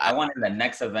him. Like, I, I want in the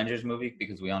next Avengers movie,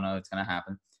 because we all know it's gonna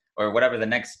happen, or whatever the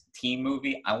next team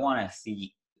movie. I want to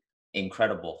see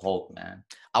Incredible Hulk, man.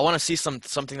 I want to see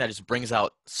something that just brings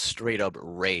out straight up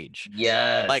rage.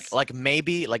 Yes.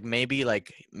 Maybe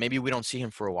we don't see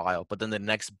him for a while, but then the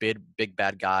next big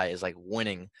bad guy is like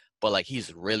winning, but like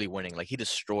he's really winning. Like he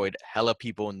destroyed hella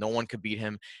people, no one could beat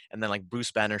him. And then like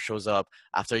Bruce Banner shows up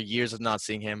after years of not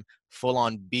seeing him, full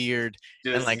on beard,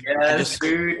 and Just like and yes, just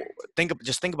dude. think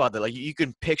about that. Like you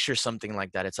can picture something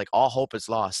like that. It's like all hope is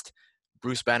lost.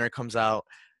 Bruce Banner comes out,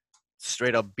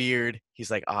 straight up beard.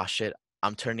 He's like, ah, shit,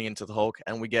 I'm turning into the Hulk,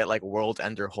 and we get like World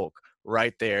Ender Hulk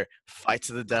right there, fight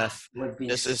to the death. Would be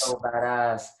This is so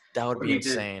badass. that would Where be he just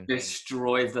insane.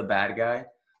 destroys the bad guy.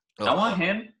 I want Ugh.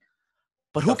 him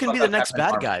But to who can fuck be the up next Captain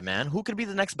bad Marvel. guy, man? Who could be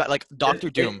the next bad? Like They, Doctor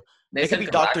they, Doom. they It could said be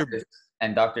Doctor. Galactus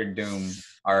and Doctor Doom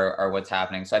are what's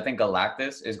happening. So I think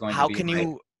Galactus is going to How be can like,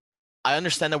 you? I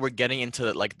understand that we're getting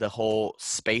into like the whole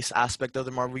space aspect of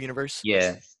the Marvel universe.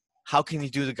 yeah. How can you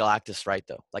do the Galactus right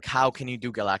though? Like how can you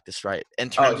do Galactus right in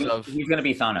Oh, terms of? he's going to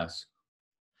be Thanos.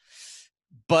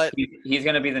 But He's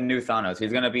going to be the new Thanos.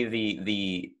 He's going to be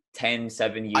the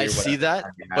 7 year I see whatever that.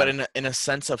 time they But have. in a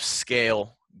sense of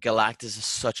scale, Galactus is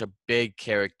such a big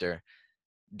character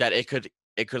that it could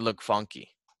look funky.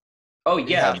 Oh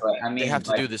They yeah, have but I they have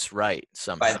mean, to do this right by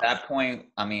somehow. that point,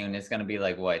 I mean, it's going to be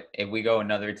like what? If we go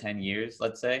another 10 years,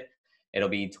 let's say, it'll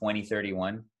be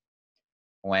 2031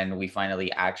 when we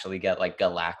finally actually get like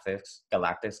Galactus.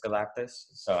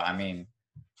 So I mean,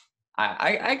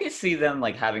 I can see them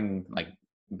like having like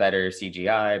better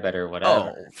CGI, better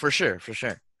whatever. Oh, for sure, for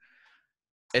sure.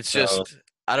 It's So just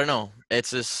I don't know. It's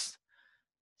just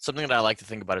something that I like to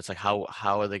think about. It's like how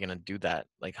are they gonna do that?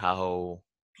 Like how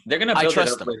they're gonna I build it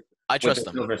trust up them. I with trust the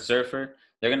them. Silver Surfer.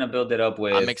 They're gonna build it up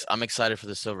with. I'm excited for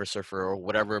the Silver Surfer or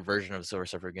whatever version of the Silver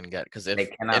Surfer we're gonna get. Because They if, in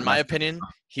cannot my mess him opinion, up.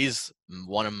 he's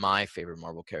one of my favorite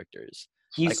Marvel characters.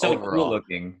 He's Like so cool overall,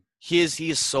 looking. he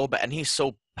is so bad and he's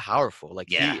so powerful.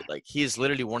 Yeah. He is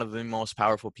literally one of the most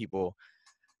powerful people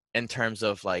in terms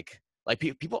of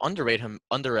people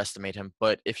underestimate him.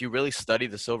 But if you really study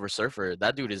the Silver Surfer,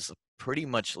 that dude is pretty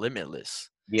much limitless.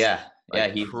 Yeah. Like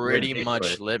Yeah. He's pretty ridiculous.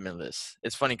 much limitless.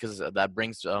 It's funny because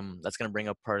that's gonna bring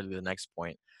up part of the next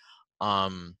point.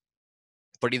 Um,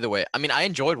 but either way, I mean, I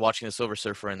enjoyed watching the Silver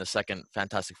Surfer in the second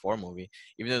Fantastic Four movie,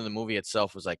 even though the movie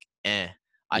itself was like, eh.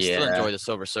 I still Yeah. enjoy the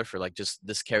Silver Surfer, like just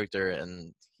this character,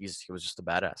 and he was just a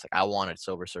badass. Like I wanted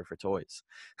Silver Surfer toys.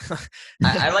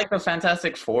 I like the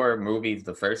Fantastic Four movies,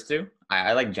 the first two.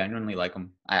 I like genuinely like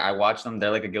them. I watch them.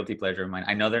 They're like a guilty pleasure of mine.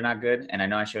 I know they're not good, and I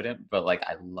know I shouldn't, but like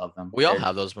I love them. We all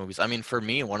have those movies. I mean, for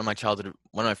me, one of my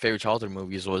favorite childhood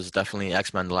movies was definitely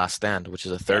X Men: The Last Stand, which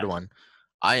is the third Yeah. one.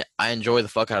 I enjoy the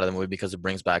fuck out of the movie because it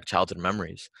brings back childhood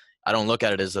memories. I don't look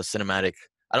at it as a cinematic.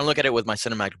 I don't look at it with my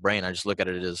cinematic brain. I just look at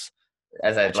it as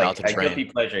As my childhood a guilty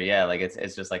train. pleasure. Yeah, like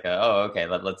it's just like okay,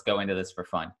 let's go into this for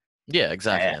fun. Yeah,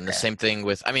 exactly. Yeah, And the yeah. same thing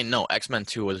with. I mean, no, X Men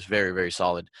Two was very very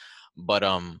solid, but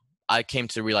I came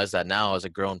to realize that now as a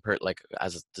grown like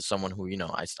as to someone who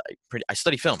I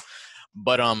study film,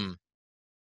 but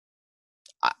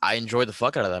I enjoyed the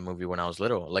fuck out of that movie when I was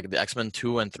little. Like the X Men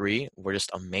 2 and 3 were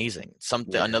just amazing.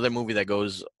 Something Yeah. another movie that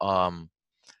goes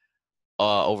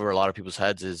over a lot of people's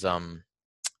heads is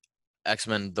X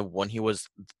Men the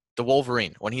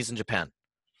Wolverine when he's in Japan.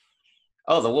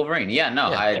 Oh, the Wolverine. Yeah,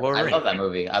 no, Yeah, I Wolverine. love that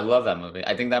movie. I love that movie.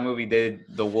 I think that movie did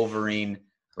the Wolverine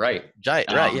right. Right,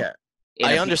 Um, yeah. in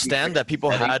I a understand that PG-13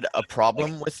 people setting. had a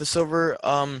problem with the Silver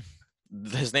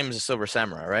his name is the Silver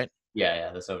Samurai, right?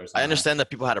 Yeah, the Silver I Samurai. understand that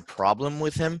people had a problem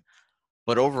with him,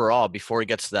 but overall before he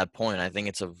gets to that point, I think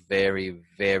it's a very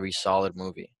very solid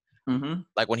movie. Mm-hmm.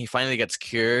 Like when he finally gets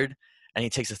cured and he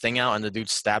takes the thing out and the dude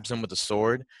stabs him with the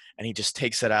sword and he just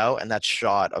takes it out and that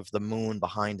shot of the moon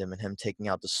behind him and him taking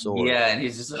out the sword. Yeah, and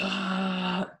he's just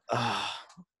Ah,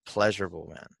 pleasurable,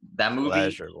 man. that movie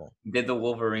Pleasurable. did the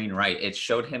Wolverine right. It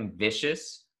showed him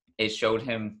vicious. It showed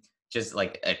him just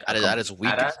like a At complete his badass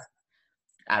weakest.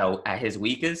 at his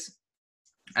weakest,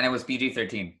 and it was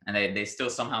PG-13, and they still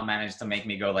somehow managed to make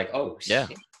me go like, oh Yeah.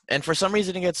 shit. And for some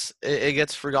reason, it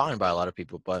gets forgotten by a lot of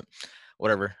people. But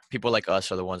whatever. People like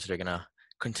us are the ones that are gonna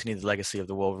continue the legacy of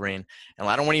the Wolverine. And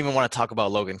I don't even want to talk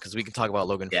about Logan because we can talk about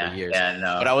Logan for Yeah, years. yeah,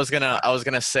 But no. I was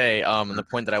gonna say the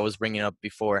point that I was bringing up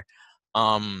before.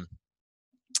 Um,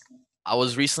 I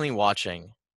was recently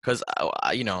watching because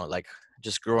like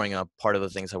just growing up, part of the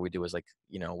things that we do is like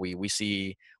we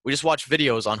just watch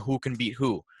videos on who can beat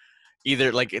who,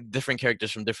 either like different characters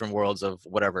from different worlds of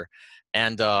whatever.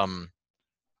 And not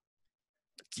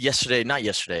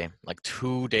yesterday, like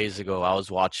 2 days ago, I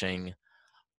was watching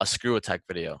a Screw Attack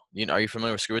video. Are you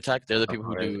familiar with Screw Attack? They're the Of people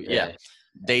who course, do, yeah. yeah,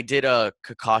 They did a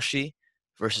Kakashi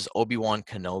versus Obi-Wan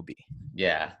Kenobi.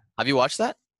 yeah. Have you watched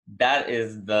that? That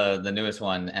is the newest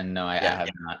one, and no, I Yeah. have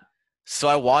not. So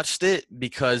I watched it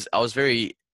because I was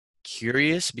very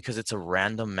curious because it's a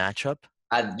random matchup.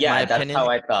 In my Yeah, that's opinion, how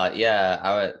I thought.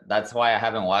 Yeah, that's why I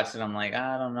haven't watched it. I'm like,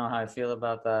 I don't know how I feel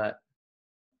about that.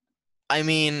 I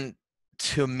mean,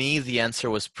 to me, the answer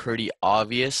was pretty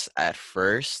obvious at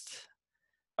first.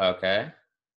 Okay,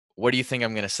 What do you think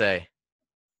I'm gonna say?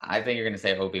 I think you're gonna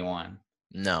say Obi-Wan.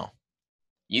 No.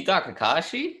 You thought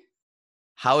Kakashi?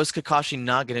 How is Kakashi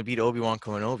not gonna beat Obi-Wan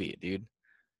Kenobi, dude?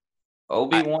 I,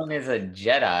 Obi-Wan is a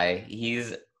Jedi.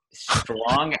 He's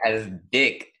strong as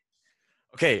dick.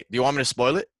 okay, do you want me to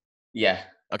spoil it? Yeah.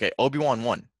 Okay, Obi-Wan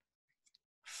won,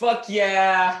 Fuck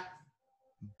yeah.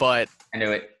 but I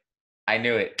knew it. I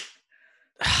knew it.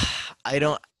 I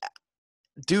don't,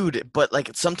 dude. But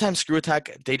like sometimes Screw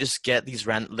Attack, they just get these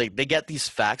like they get these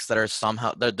facts that are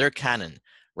somehow they're canon,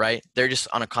 right? They're just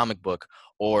on a comic book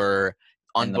or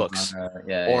on In the books manga.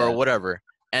 Yeah, or yeah. whatever.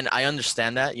 And I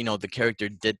understand that, the character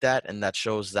did that and that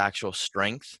shows the actual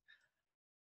strength.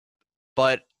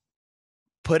 But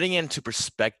putting it into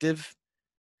perspective,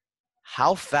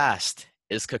 how fast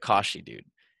is Kakashi, dude?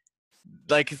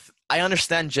 Like, I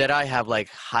understand Jedi have like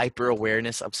hyper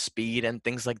awareness of speed and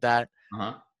things like that,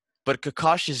 Uh-huh. but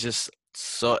Kakashi is just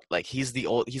so like he's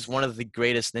one of the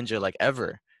greatest ninja like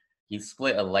ever. He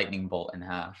split a lightning bolt in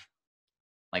half.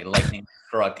 Like lightning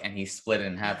struck and he split it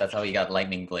in half. That's how he got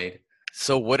lightning blade.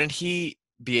 So wouldn't he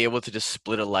be able to just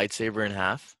split a lightsaber in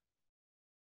half?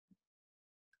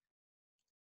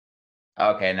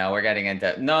 Okay, no, we're getting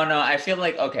into no. I feel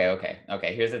like okay.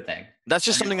 Here's the thing. That's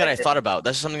just I feel something that like I thought about.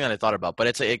 That's just something that I thought about. But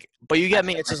it's like, but you I get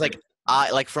me. feel It's just like like I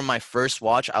like from my first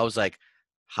watch, I was like,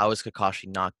 how is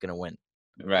Kakashi not gonna win?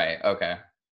 right. Okay.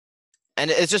 And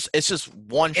it's just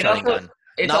one It shutting also gun.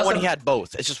 it's Not when he also had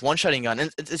both. It's just one shutting gun.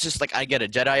 And it's just like I get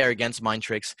it. Jedi are against mind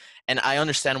tricks, and I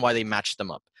understand why they matched them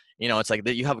up. It's like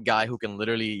that you have a guy who can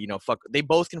literally, fuck. They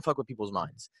both can fuck with people's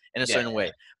minds in a yeah. certain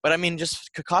way. But I mean,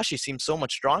 just Kakashi seems so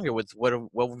much stronger with what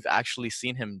we've actually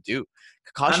seen him do.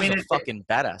 I Kakashi's mean, a fucking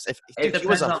badass. If it dude, he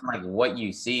was depends a. on like what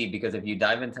you see because if you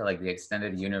dive into like the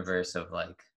extended universe of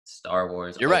like Star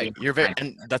Wars, You're right. Obi-Wan You're very, kind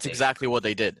and of that's big. exactly what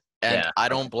they did. And Yeah. I Okay.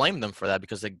 don't blame them for that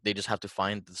because they just have to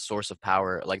find the source of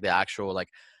power, like the actual like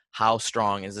how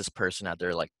strong is this person at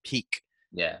their like peak.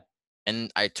 Yeah.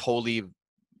 And I totally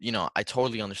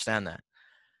understand that.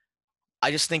 I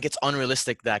just think it's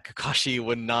unrealistic that Kakashi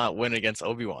would not win against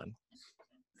Obi-Wan.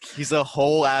 He's a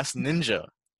whole ass ninja.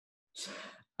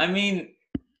 I mean,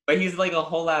 but he's like a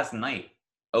whole ass knight.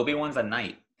 Obi-Wan's a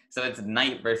knight. So it's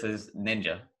knight versus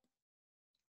ninja.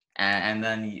 And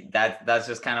then that's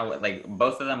just kind of what like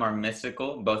both of them are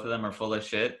mystical, both of them are full of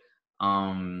shit.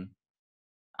 Um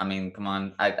I mean, come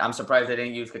on. I'm surprised they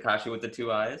didn't use Kakashi with the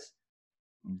two eyes.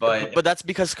 But But that's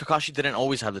because Kakashi didn't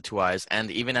always have the two eyes, and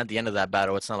even at the end of that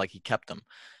battle, it's not like he kept them.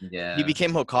 He yeah.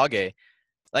 became Hokage,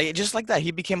 like just like that.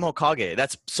 He became Hokage.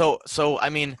 That's so. I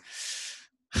mean,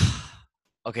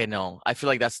 okay, no, I feel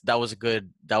like that was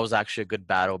actually a good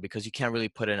battle because you can't really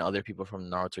put in other people from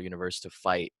the Naruto universe to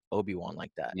fight Obi-Wan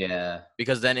like that Yeah.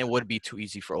 because then it would be too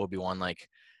easy for Obi-Wan. Like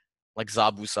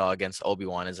Zabuza against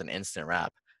Obi-Wan is an instant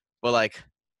wrap. But like,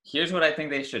 Here's what I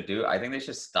think they should do. I think they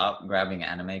should stop grabbing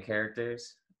anime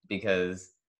characters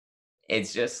because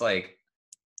it's just like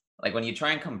when you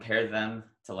try and compare them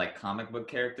to like comic book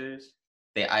characters,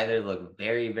 they either look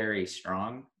very, very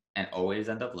strong and always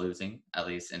end up losing, at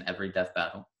least in every death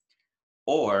battle,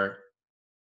 or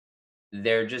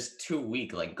they're just too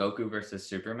weak, like Goku versus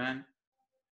Superman.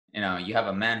 You have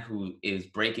a man who is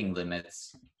breaking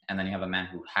limits, and then you have a man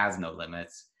who has no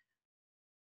limits.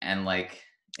 And like,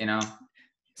 you know,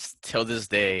 till this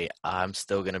day, I'm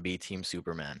still gonna be Team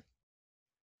Superman.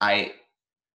 I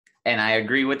I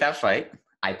agree with that fight.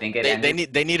 I think it They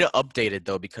ended. need to update it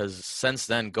though because since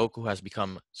then Goku has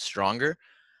become stronger.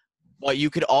 But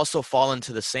you could also fall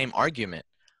into the same argument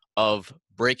of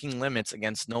breaking limits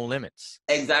against no limits.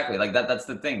 Exactly. Like that's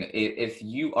the thing. If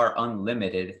you are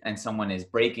unlimited and someone is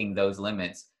breaking those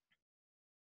limits,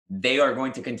 they are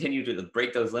going to continue to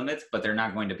break those limits, but they're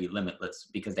not going to be limitless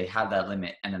because they have that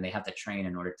limit and then they have to train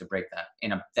in order to break that.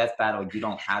 In a death battle, you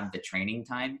don't have the training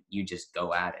time. You just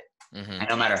go at it. Mm-hmm. And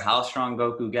no matter how strong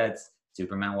Goku gets,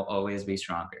 Superman will always be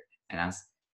stronger. And that's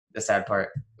the sad part.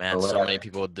 Man, so many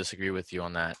people disagree with you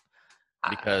on that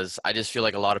because I just feel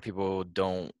like a lot of people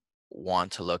don't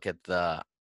want to look at the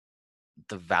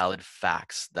valid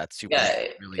facts that Superman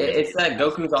really is. It's that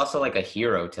Goku's also like a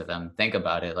hero to them. Think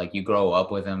about it. Like you grow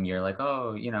up with him, you're like,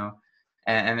 oh, you know,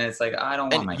 and it's like I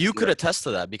don't want my. And you could attest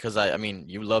to that because I mean,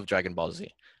 you love Dragon Ball Z.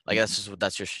 Like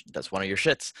that's one of your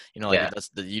shits. You know, like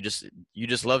you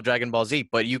just love Dragon Ball Z.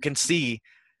 But you can see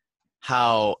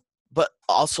how. But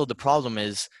also the problem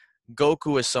is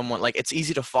Goku is someone like it's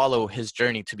easy to follow his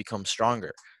journey to become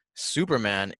stronger.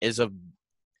 Superman is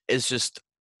just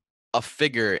a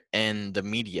figure in the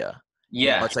media.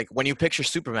 Yeah. You know, it's like when you picture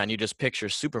Superman, you just picture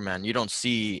Superman. You don't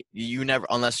see you never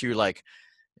unless you like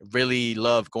really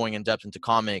love going in depth into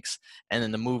comics and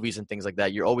in the movies and things like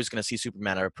that, you're always going to see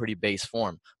Superman at a pretty base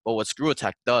form. But what Screw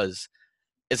Attack does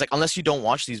is like unless you don't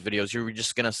watch these videos, you're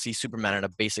just going to see Superman at a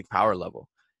basic power level.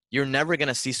 You're never going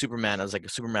to see Superman as like a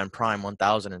Superman Prime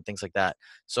 1000 and things like that.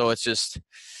 So it's just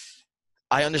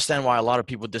I understand why a lot of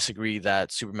people disagree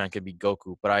that Superman could be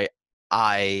Goku, but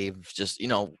I've just, you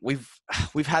know, we've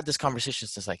had this conversation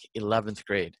since like 11th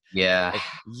grade. Yeah. Like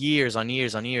years on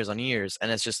years on years on years.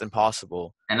 And it's just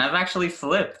impossible. And I've actually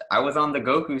flipped. I was on the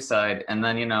Goku side. And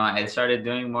then, you know, I started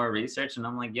doing more research and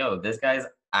I'm like, yo, this guy's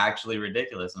actually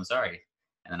ridiculous. I'm sorry.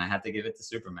 And then I had to give it to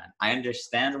Superman. I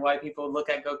understand why people look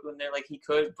at Goku and they're like, he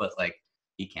could, but like,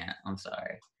 he can't. I'm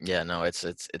sorry. Yeah, no, it's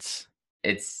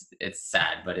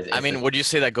sad, but I mean, would you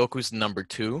say that Goku's number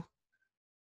 2?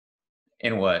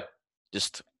 In what?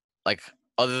 Just like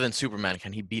other than Superman,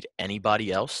 can he beat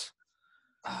anybody else?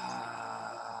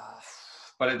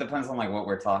 But it depends on like what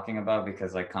we're talking about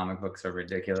because like comic books are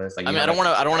ridiculous. Like I mean, I don't want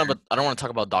to talk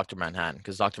about Dr. Manhattan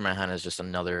because Dr. Manhattan is just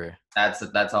another. That's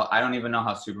all. I don't even know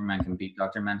how Superman can beat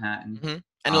Dr. Manhattan. Mm-hmm.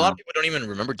 And a lot of people don't even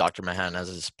remember Dr. Manhattan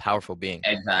as this powerful being.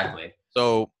 Exactly.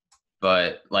 So,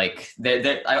 but like,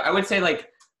 I would say like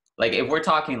if we're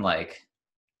talking like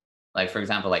for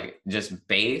example, like just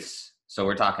base. So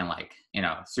we're talking like, you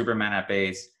know, Superman at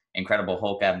base, Incredible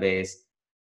Hulk at base.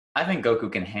 I think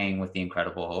Goku can hang with the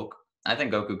Incredible Hulk. I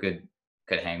think Goku could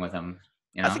hang with him.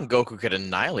 You know? I think Goku could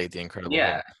annihilate the Incredible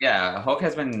Hulk. Yeah. Hulk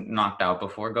has been knocked out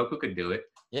before. Goku could do it.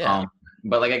 Yeah.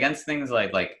 But like against things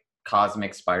like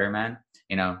Cosmic Spider-Man,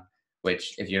 you know,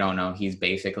 which if you don't know, he's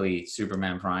basically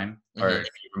Superman Prime or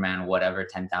Superman whatever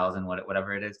 10,000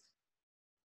 whatever it is.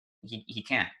 He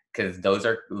can't. Because those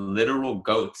are literal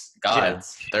gods. Yeah,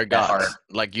 they're gods.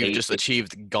 Like you've just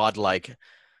achieved godlike.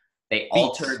 They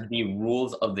altered the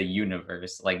rules of the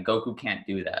universe. Like Goku can't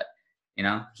do that. You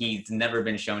know, he's never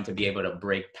been shown to be able to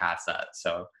break past that.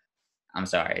 So I'm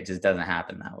sorry, it just doesn't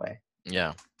happen that way.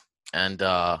 Yeah, and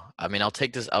I mean, I'll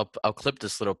take this. I'll clip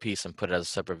this little piece and put it as a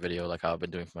separate video, like how I've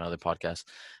been doing for my other podcast,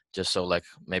 just so like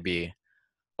maybe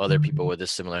other people with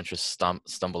this similar interest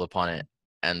stumble upon it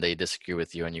and they disagree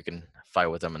with you, and you can fight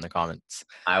with them in the comments.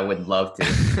 I would love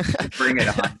to. Bring it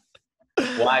on.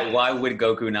 Why would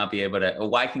Goku not be able to?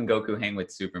 Why can Goku hang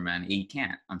with Superman? He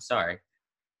can't. I'm sorry.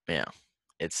 Yeah,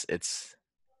 it's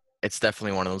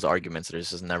definitely one of those arguments that is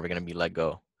just never gonna be let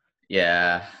go.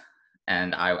 Yeah,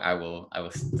 and I will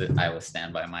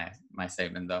stand by my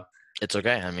statement though. It's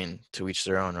okay. I mean, to each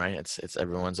their own, right? It's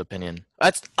everyone's opinion.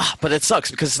 But it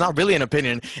sucks because it's not really an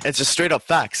opinion. It's just straight up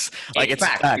facts. Like it's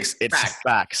facts. It's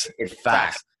facts. It's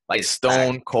facts. Like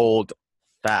stone cold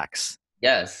facts.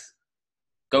 Yes.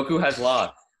 Goku has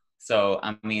lost. So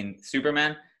I mean,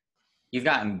 Superman, he's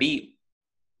gotten beat,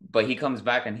 but he comes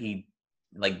back and he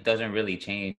like doesn't really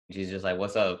change. He's just like,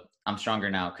 "What's up? I'm stronger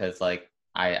now because like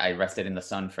I rested in the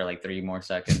sun for like 3 more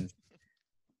seconds."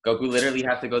 Goku literally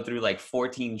have to go through like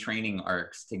 14 training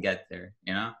arcs to get there,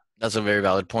 you know? That's a very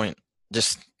valid point.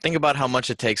 Just think about how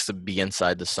much it takes to be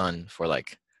inside the sun for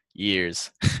like years.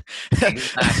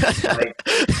 Exactly.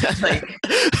 like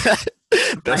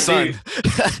the sun.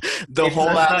 The whole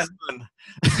ass sun.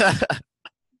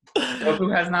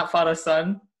 Goku has not fought a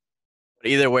sun.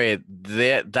 Either way,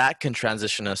 that can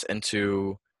transition us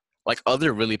into like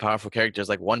other really powerful characters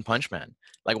like One Punch Man.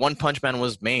 Like One Punch Man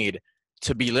was made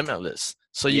to be limitless.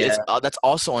 So that's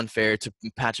also unfair to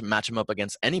match him up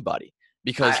against anybody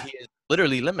because he is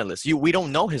literally limitless. We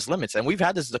don't know his limits, and we've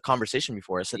had the conversation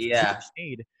before. I said he's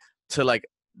made to like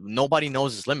nobody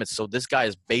knows his limits. So this guy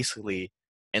is basically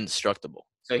indestructible.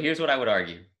 So here's what I would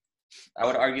argue. I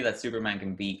would argue that Superman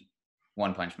can beat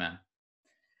One Punch Man,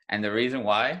 and the reason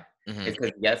why is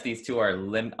because yes, these two are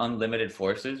unlimited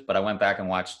forces. But I went back and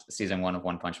watched season 1 of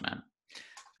One Punch Man.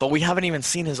 But we haven't even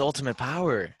seen his ultimate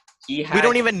power. He We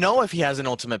don't had, even know if he has an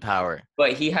ultimate power.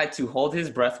 but he had to hold his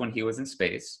breath when he was in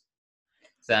space.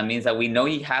 So that means that we know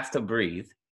he has to breathe.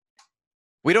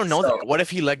 We don't know So, that. What if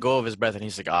he let go of his breath and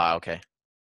he's like, ah, okay.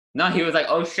 no, he was like,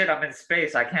 "Oh shit, I'm in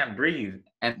space. I can't breathe."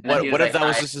 And then What he was what if like, that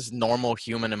was just his normal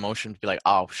human emotion to be like,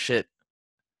 oh shit.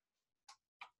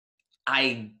 "I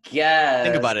Think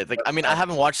guess." about it. Like, I mean, I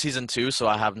haven't watched season 2, so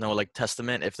I have no like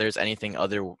testament if there's anything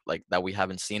other like that we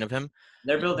haven't seen of him.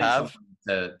 They're You building have?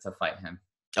 someone to fight him.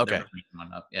 They're Okay, building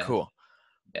someone up. Yeah, cool.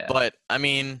 yeah, But I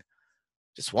mean,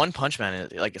 just One Punch Man,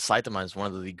 like Saitama is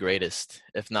one of the greatest,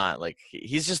 if not like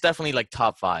he's just definitely like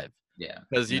top 5 yeah.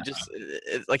 because you No. just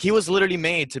like he was literally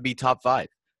made to be top 5.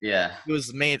 Yeah. He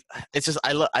was made. It's just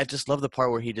I just love the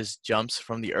part where he just jumps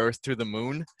from the earth to the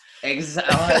moon.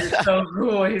 Exactly. Oh, it's so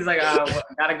cool. He's like,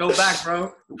 gotta go back,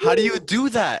 bro. How do you do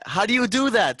that? How do you do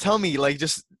that? Tell me, like,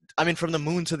 just I mean, from the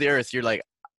moon to the earth, you're like,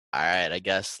 all right, I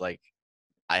guess like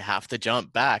I have to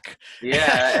jump back.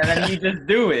 Yeah, and then you just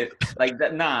do it like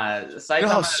that. Nah, You know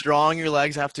how Saitama. strong your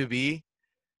legs have to be?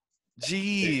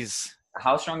 Jeez.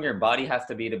 How strong your body has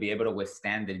to be able to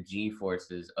withstand the G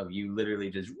forces of you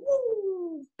literally just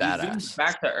woo. He zooms Badass.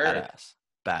 back to Earth.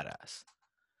 Badass. Badass.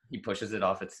 He pushes it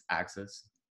off its axis.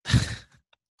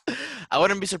 I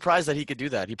wouldn't be surprised that he could do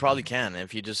that. He probably can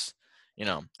if he just,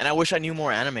 And I wish I knew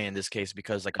more anime in this case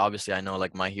because, like, obviously I know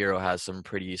like My Hero has some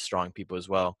pretty strong people as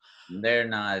well. They're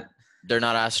not They're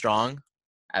not as strong.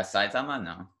 as Saitama.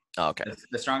 No, Oh, okay.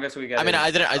 the strongest we get. I mean, is,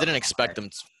 I didn't expect them.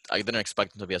 I didn't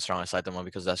expect them to be as strong as Saitama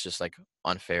because that's just like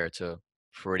unfair to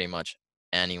pretty much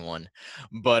anyone.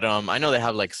 But I know they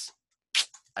have like.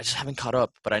 I just haven't caught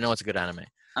up, but I know it's a good anime.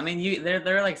 I mean,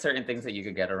 there are like certain things that you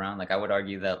could get around. Like I would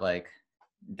argue that like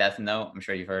Death Note. I'm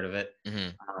sure you've heard of it.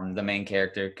 The main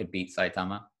character could beat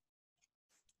Saitama.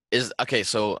 Is okay.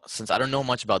 So since I don't know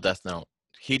much about Death Note,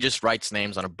 he just writes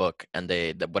names on a book, and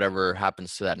whatever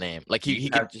happens to that name, like he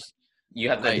could just. You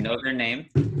have to Right. know their name.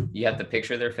 You have to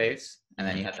picture their face, and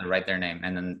then you have to write their name.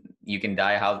 And then you can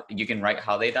write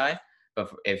how they die. But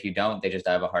if you don't, they just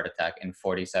die of a heart attack in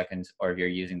 40 seconds, or if you're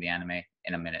using the anime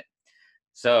in a minute.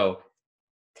 So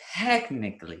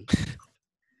technically,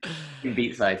 you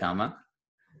beat Saitama.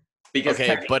 Because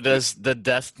Okay, but does the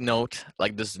Death Note,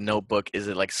 like this notebook, is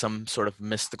it like some sort of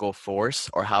mystical force,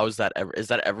 or how is that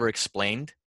ever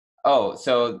explained? Oh,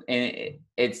 so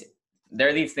there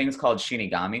are these things called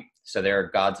Shinigami. So they're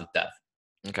gods of death.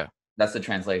 Okay. That's the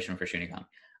translation for Shinigami.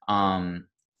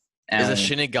 Is a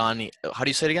Shinigami? How do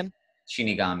you say it again?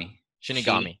 Shinigami.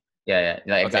 Shinigami. Yeah,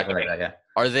 exactly Okay. like that. Yeah.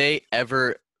 Are they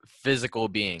ever physical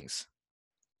beings?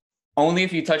 Only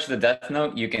if you touch the Death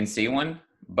Note, you can see one.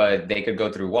 But they could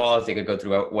go through walls. They could go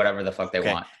through whatever the fuck they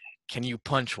want. Can you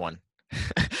punch one?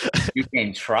 You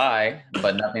can try,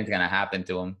 but nothing's gonna happen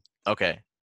to them. Okay.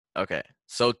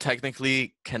 So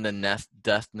technically, can the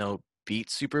Death Note beat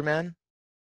Superman?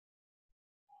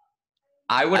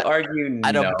 I would argue no.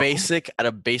 At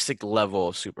a basic level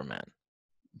of Superman.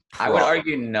 I would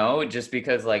argue no, just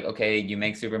because like, okay, you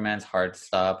make Superman's heart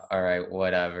stop. All right,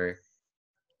 whatever.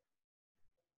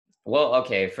 Well,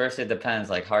 okay. First, it depends.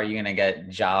 Like, how are you gonna get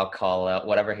Zhao Kal-El,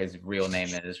 whatever his real name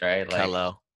is, right? Like,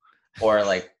 Kal-El. or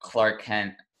like Clark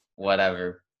Kent,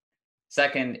 whatever.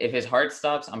 Second, if his heart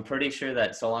stops, I'm pretty sure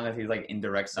that so long as he's like in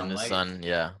direct sunlight, in the sun,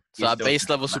 yeah. So at base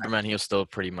level Superman, he'll still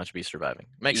pretty much be surviving.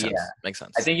 Makes sense. Makes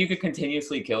sense. I think you could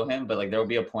continuously kill him, but like there will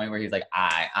be a point where he's like,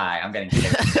 I'm getting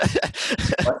kicked.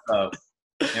 What's up?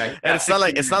 And it's not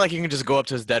like you can just go up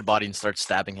to his dead body and start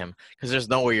stabbing him because there's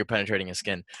no way you're penetrating his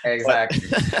skin. Exactly.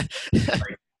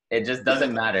 Like, it just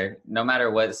doesn't matter. No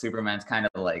matter what, Superman's kind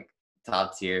of like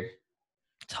top tier.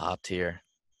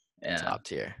 Yeah. Top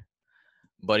tier.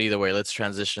 But either way, let's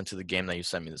transition to the game that you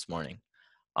sent me this morning.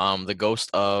 The Ghost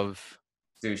of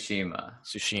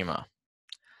Tsushima.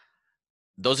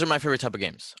 Those are my favorite type of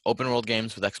games. Open world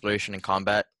games with exploration and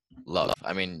combat. Love.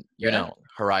 I mean,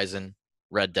 Horizon,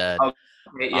 Red Dead. Oh,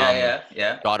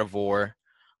 yeah. God of War.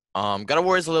 God of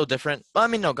War is a little different. I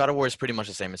mean, no, God of War is pretty much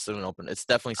the same. It's still an open. It's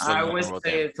definitely still an open world game. I would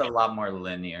say it's a lot more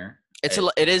linear.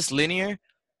 It is linear,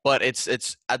 but it's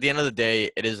at the end of the day,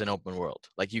 it is an open world.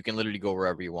 Like you can literally go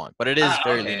wherever you want. But it is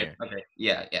very linear. Okay.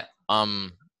 Yeah.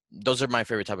 Those are my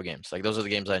favorite type of games. Like those are the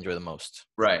games I enjoy the most.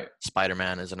 Right.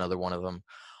 Spider-Man is another one of them.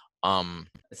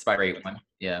 Spider-Man one.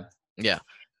 Yeah. Yeah.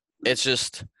 It's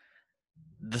just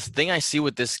the thing I see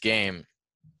with this game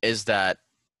is that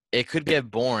it could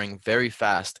get boring very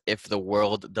fast if the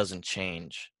world doesn't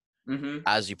change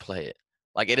as you play it.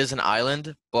 Like it is an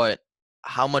island, but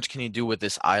how much can you do with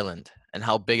this island? And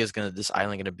how big is this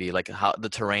island gonna be? Like how the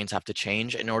terrains have to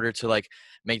change in order to like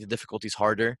make the difficulties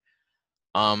harder.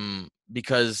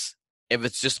 Because if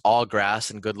it's just all grass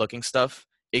and good looking stuff,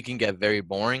 it can get very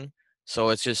boring. So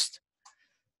it's just,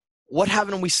 what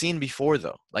haven't we seen before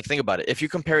though? Like, think about it. If you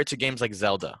compare it to games like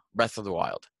Zelda, Breath of the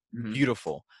Wild, Mhm.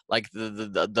 beautiful. Like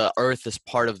the earth is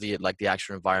part of the like the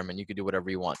actual environment. You can do whatever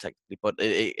you want technically, but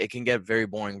it can get very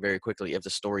boring very quickly if the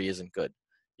story isn't good.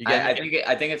 You get me?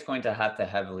 I think it's going to have to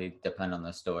heavily depend on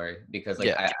the story because like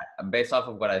Yeah. based off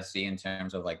of what I see in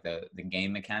terms of like the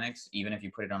game mechanics, even if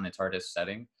you put it on its hardest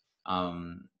setting,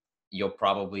 um, you'll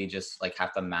probably just like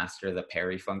have to master the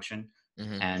parry function,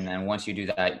 Hmm. and then once you do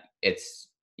that,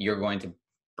 you're going to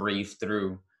breeze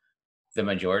through the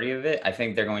majority of it. I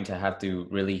think they're going to have to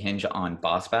really hinge on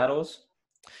boss battles.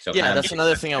 So Yeah, kind of that's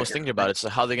another thing I was thinking about. It's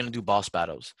how they're gonna do boss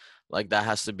battles. Like that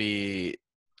has to be.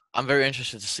 I'm very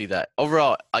interested to see that.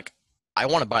 Overall, like I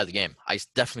want to buy the game.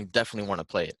 Definitely want to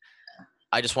play it.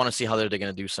 I just want to see how they're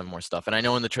gonna do some more stuff. And I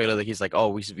know in the trailer that he's like, "Oh,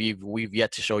 we've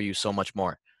yet to show you so much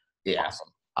more." yeah. Awesome.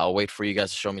 I'll wait for you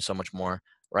guys to show me so much more.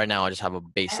 Right now, I just have a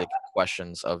basic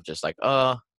questions of just like,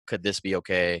 could this be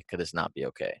okay? Could this not be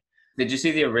okay? Did you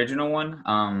see the original one?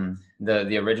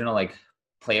 The original like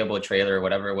playable trailer or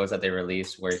whatever it was that they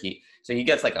released, where he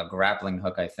gets like a grappling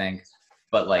hook, I think,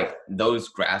 but like those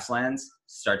grasslands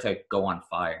start to go on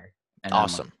fire, and then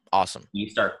like, Awesome. you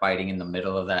start fighting in the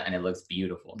middle of that, and it looks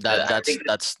beautiful. That I think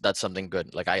that's something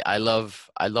good. Like I love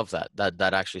that.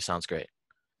 That actually sounds great.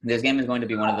 this game is going to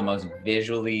be one of the most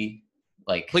visually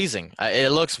like Pleasing.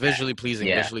 It looks visually pleasing,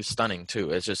 yeah, visually stunning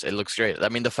too. It's just it looks great. I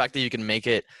mean, the fact that you can make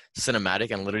it cinematic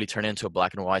and literally turn it into a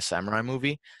black and white samurai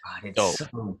movie, God, it's dope, so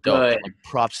dope. good, Like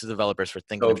props to developers for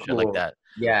thinking so of shit like cool. that.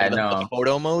 Yeah, Like the no,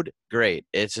 photo mode, great.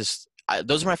 It's just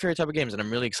those are my favorite type of games, and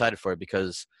I'm really excited for it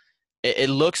because it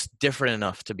looks different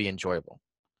enough to be enjoyable.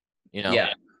 You know,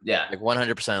 yeah, yeah. like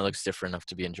 100% it looks different enough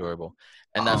to be enjoyable,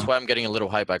 and that's Um, why I'm getting a little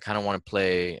hype. I kind of want to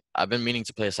play. I've been meaning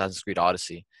to play Assassin's Creed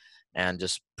Odyssey, and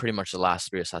just pretty much the last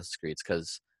three Assassin's Creeds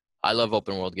because I love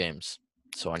open world games.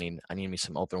 So I need me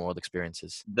some open world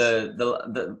experiences.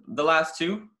 the last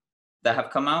two that have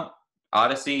come out,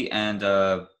 Odyssey and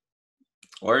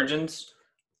Origins,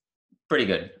 pretty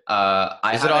good.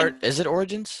 I Is it haven't art? Is it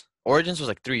Origins? Origins was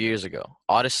like 3 years ago.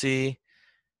 Odyssey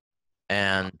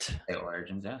and say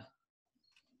Origins, yeah.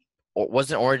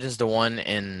 wasn't Origins the one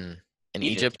in Egypt.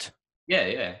 Egypt? Yeah,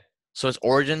 yeah. So it's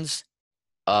Origins,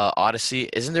 Odyssey.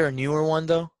 Isn't there a newer one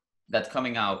though? That's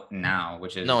coming out now,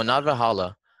 which No, is not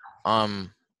Valhalla.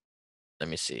 Um, Let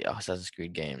me see. Assassin's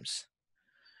Creed games.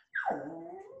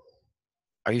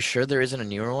 Are you sure there isn't a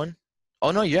newer one?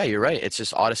 Oh no, yeah, you're right. It's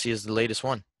just Odyssey is the latest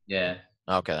one. yeah.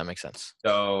 Okay, that makes sense.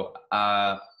 So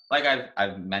like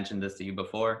I've mentioned this to you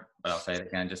before, but I'll say it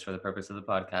again just for the purpose of the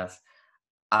podcast.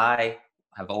 I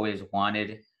have always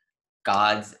wanted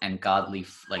gods and godly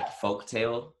like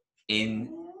folktale in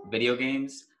video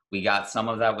games. We got some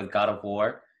of that with God of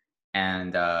War,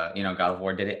 and God of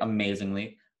War did it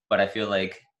amazingly. But I feel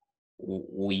like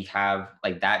we have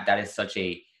like that. That is such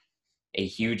a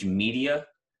huge media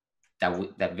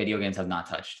that video games have not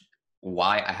touched.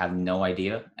 Why, I have no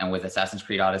idea. And with Assassin's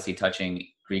Creed Odyssey touching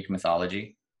Greek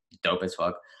mythology, dope as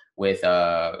fuck. With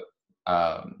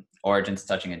Origins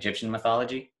touching Egyptian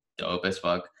mythology, dope as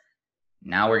fuck.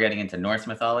 Now we're getting into Norse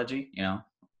mythology, and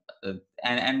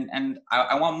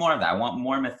I want more of that. I want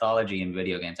more mythology in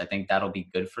video games. I think that'll be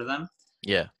good for them.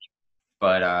 Yeah.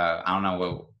 But I don't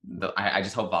know. I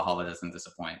just hope Valhalla doesn't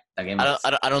disappoint. That game.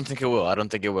 I don't think it will. I don't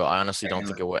think it will. I honestly don't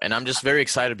think it will. And I'm just very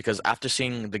excited because after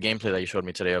seeing the gameplay that you showed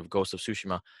me today of Ghost of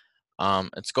Tsushima,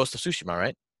 it's Ghost of Tsushima,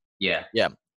 right? Yeah. Yeah.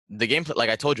 The gameplay, like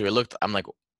I told you, I'm like,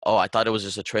 oh, I thought it was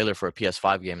just a trailer for a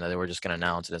PS5 game that they were just gonna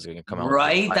announce and it's gonna come out.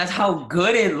 Right. That's how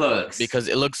good it looks. Because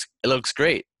it looks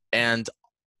great, and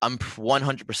I'm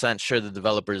 100% sure the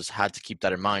developers had to keep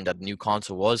that in mind that the new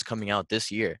console was coming out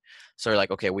this year. So they're like,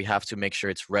 okay, we have to make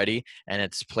sure it's ready and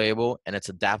it's playable and it's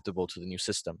adaptable to the new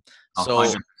system.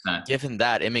 100%. So given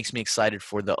that, it makes me excited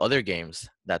for the other games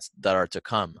that are to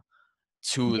come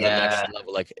to the next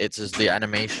level. Like it's just the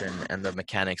animation and the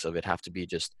mechanics of it have to be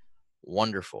just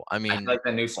wonderful. I I mean, feel like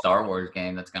the new Star Wars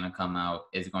game that's going to come out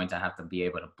is going to have to be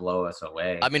able to blow us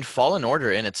away. Fallen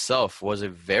Order in itself was a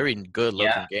very good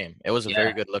looking game. It was a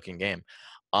very good looking game.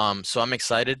 So I'm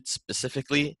excited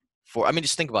specifically for. I mean,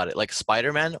 just think about it. Like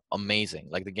Spider-Man, amazing.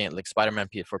 Like the game, like Spider-Man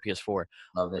for PS4,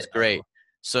 Love was it. great.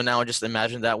 So now just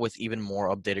imagine that with even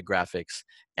more updated graphics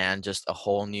and just a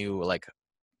whole new like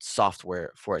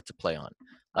software for it to play on.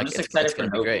 I'm Like just it's excited for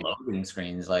gonna be no great. loading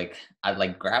screens. Like I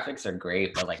like graphics are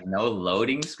great, but like no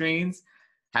loading screens.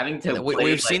 Having to play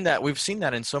We've seen that. We've seen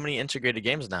that in so many integrated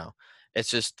games now. It's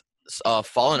just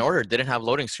Fallen Order didn't have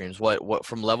loading screens. What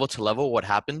from level to level? What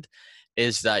happened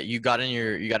is that you got in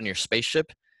your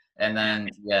spaceship, and then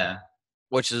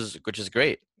which is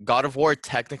great. God of War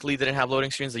technically didn't have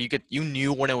loading screens. Like you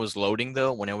knew when it was loading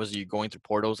though, when it was you going through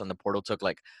portals and the portal took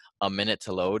like a minute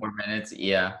to load. 4 minutes,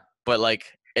 yeah. But like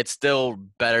it's still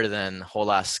better than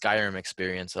whole ass Skyrim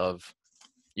experience of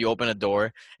you open a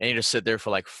door and you just sit there for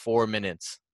like 4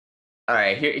 minutes. All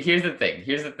right, here's the thing.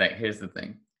 Here's the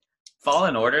thing.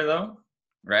 Fallen Order, though,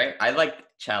 right? I like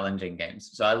challenging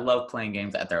games, so I love playing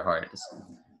games at their hardest.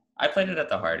 I played it at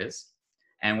the hardest,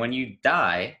 and when you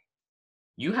die,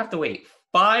 you have to wait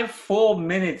 5 full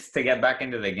minutes to get back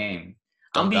into the game.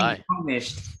 I'm Don't being die.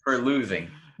 punished for losing.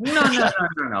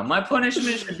 No. My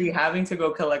punishment should be having to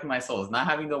go collect my souls, not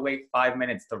having to wait 5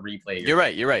 minutes to replay your You're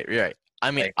right. You're right. You're right.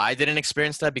 I mean, like, I didn't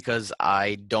experience that because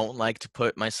I don't like to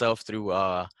put myself through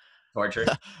torture.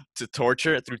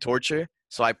 torture.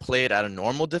 So I play it at a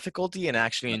normal difficulty and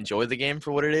actually enjoy the game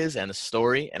for what it is and the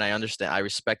story. And I understand. I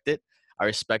respect it. I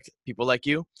respect people like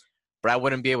you, but I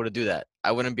wouldn't be able to do that.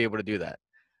 I wouldn't be able to do that.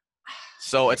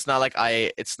 So it's not like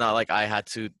I had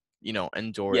to,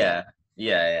 endure Yeah, that.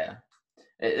 yeah.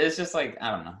 It's just like I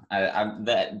don't know. I'm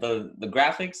the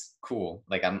graphics cool.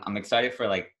 Like I'm excited for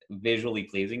like visually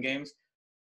pleasing games,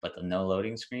 but the no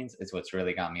loading screens is what's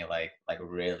really got me like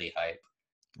really hype.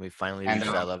 We finally And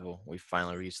reached that level. We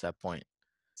finally reached that point.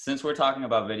 since we're talking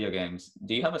about video games,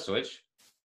 do you have a Switch?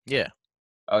 Yeah.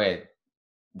 Okay,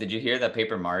 did you hear that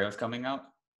Paper Mario is coming out?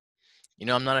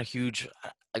 I'm not a huge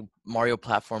like Mario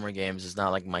platformer games is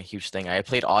not like my huge thing. I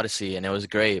played Odyssey and it was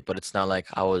great, but it's not like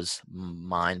I was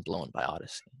mind blown by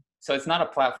Odyssey. So it's not a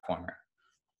platformer.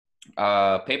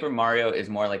 Paper Mario is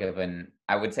more like of an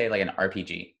I would say like an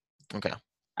RPG. Okay.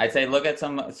 I'd say look at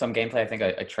some gameplay. I think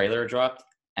a trailer dropped,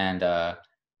 and I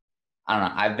don't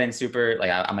know. I've been super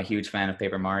like I'm a huge fan of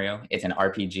Paper Mario. It's an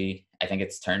RPG. I think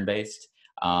it's turn based,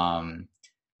 and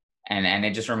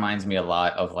it just reminds me a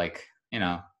lot of like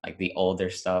like the older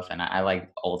stuff. And I like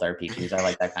old RPGs. I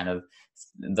like that kind of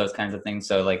those kinds of things.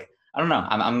 So like I don't know.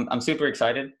 I'm super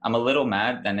excited. I'm a little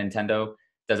mad that Nintendo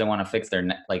doesn't want to fix their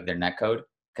their net code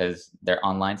because their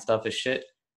online stuff is shit.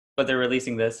 But they're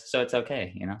releasing this, so it's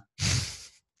okay.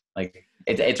 Like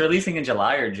it's releasing in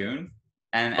July or June,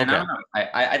 and I Okay. don't know.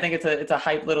 I think it's a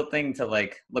hype little thing to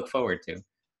like look forward to.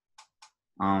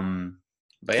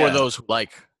 But For yeah, those who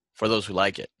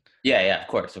like it. yeah, of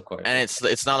course. And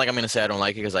it's not like I'm gonna say I don't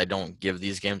like it because I don't give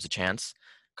these games a chance.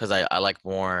 Because I like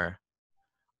more.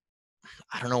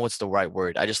 I don't know what's the right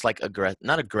word. I just like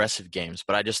not aggressive games,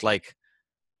 but I just like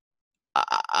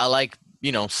I like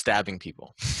stabbing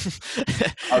people.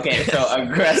 Okay, so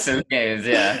aggressive games,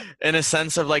 yeah. In a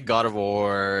sense of like God of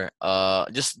War,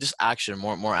 just action,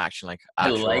 more action, like I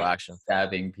actual like action,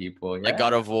 stabbing people. like Yeah,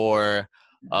 God of War,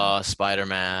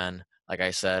 Spider-Man, like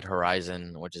I said,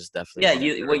 Horizon, which is definitely yeah. one of my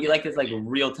What favorite you like games. is like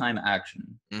real time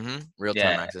action. Real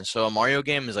time Yeah, action. So a Mario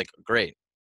game is like great.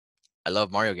 I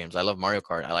love Mario games. I love Mario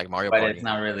Kart. I like Mario but it's Party.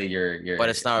 not really But your.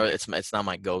 it's not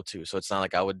my go-to. So it's not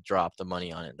like I would drop the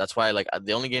money on it. That's why like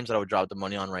the only games that I would drop the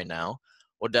money on right now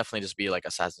would definitely just be like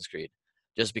Assassin's Creed,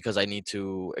 just because I need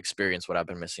to experience what I've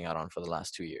been missing out on for the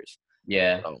last 2 years.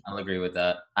 Yeah, So I'll agree with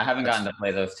that. I haven't gotten that's to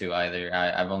play those two either.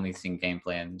 I've only seen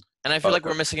gameplay and. and I feel like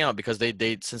we're Photos. missing out because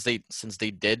since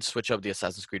they did switch up the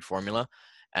Assassin's Creed formula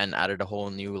and added a whole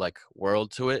new like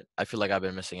world to it. I feel like I've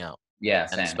been missing out, Yeah,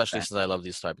 and same, especially same. since I love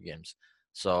these type of games.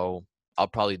 So I'll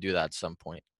probably do that at some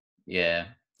point. Yeah,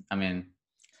 I mean,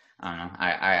 I don't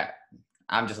know.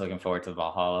 I'm just looking forward to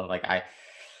Valhalla. Like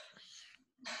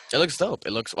It looks dope.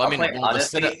 It looks. Well, I I'll mean, play well,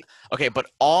 Odyssey. okay, but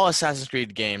all Assassin's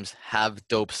Creed games have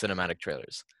dope cinematic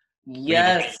trailers. We need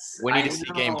to see. Yes, We need I to see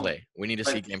know, gameplay. We need to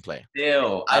see but gameplay.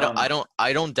 still, I I don't. don't I know. don't.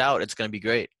 I don't doubt it's gonna be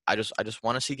great. I just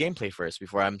want to see gameplay first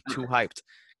before I'm too hyped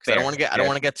because I don't Fair, want to get. I don't fair,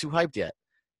 want to get too hyped yet.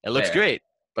 It looks fair. great,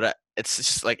 but it's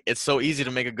just like it's so easy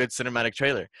to make a good cinematic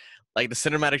trailer. Like the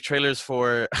cinematic trailers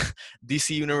for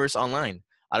DC Universe Online.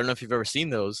 I don't know if you've ever seen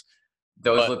those,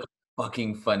 Those but look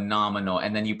fucking phenomenal.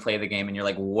 And then you play the game and you're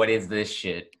like, what is this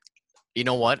shit? you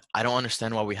know what? I don't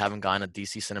understand why we haven't gotten a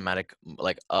DC cinematic,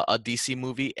 like a DC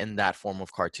movie in that form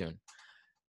of cartoon.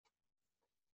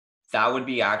 That would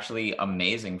be actually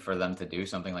amazing for them to do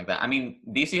something like that. I mean,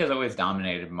 DC has always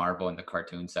dominated Marvel in the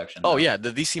cartoon section, Oh though. yeah,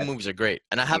 the DC movies are great,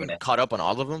 and I Yeah, haven't caught up on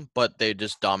all of them, but they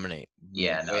just dominate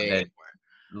yeah, no, way they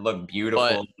more. look But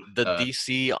beautiful. the Uh,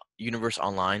 DC Universe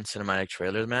Online cinematic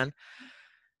trailers, man,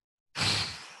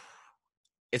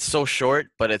 it's so short,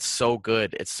 but it's so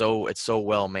good. It's so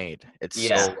well made. It's so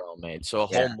yeah, well made. So a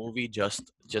yeah. whole movie just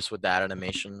with that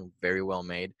animation, very well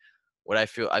made. I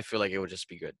feel like it would just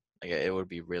be good. Like it would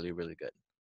be really really good.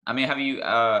 I mean, have you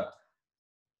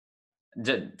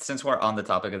since we're on the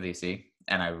topic of DC,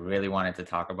 and I really wanted to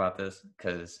talk about this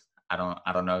because I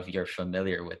don't know if you're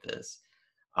familiar with this.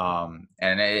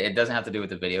 And it doesn't have to do with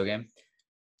the video game.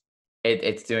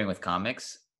 It's doing with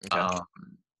comics. Okay.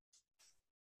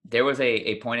 There was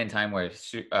a point in time where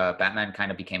Batman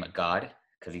kind of became a god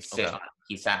because Okay.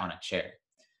 he sat on a chair,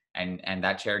 and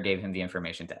that chair gave him the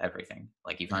information to everything.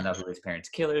 Like he found Mhm. out who his parents'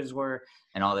 killers were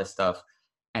and all this stuff,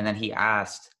 and then he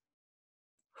asked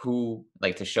who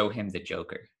like to show him the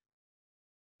Joker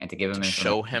and to give To him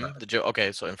show information about him it. the joke.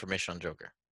 Okay, so information on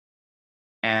Joker.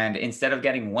 And instead of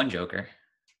getting one Joker,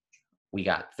 we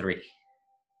got three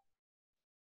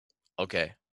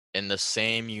Okay. In the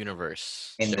same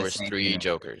universe, in there the was same three universe,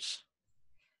 Jokers.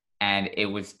 and it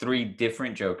was three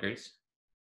different Jokers,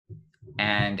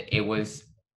 and it was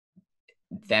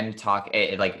them talk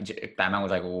like Batman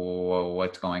was like, "Whoa,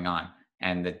 what's going on?"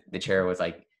 And the chair was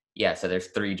like, "Yeah, so there's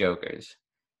three Jokers,"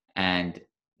 and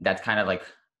that's kind of like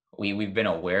we've been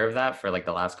aware of that for like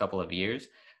the last couple of years,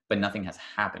 but nothing has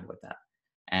happened with that.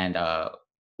 And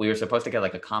we were supposed to get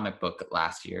like a comic book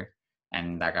last year,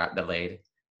 and that got delayed,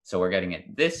 so we're getting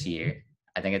it this year.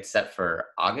 I think it's set for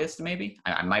August, maybe.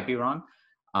 I might be wrong,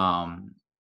 um,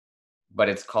 but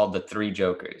it's called The Three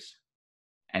Jokers,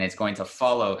 and it's going to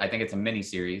follow. I think it's a mini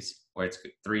series where it's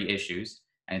 3 issues,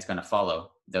 and it's going to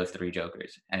follow those three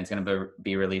Jokers, and it's going to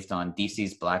be released on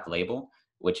DC's Black Label,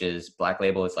 which is Black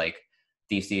Label is like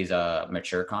DC's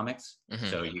mature comics. Hmm.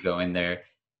 So you go in there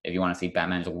if you want to see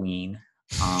Batman's ween.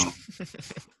 Um, I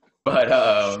but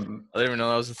didn't even know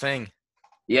that was a thing.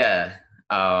 yeah,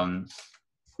 um,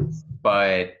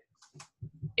 but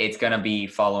it's going to be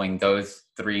following those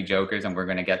three Jokers, and we're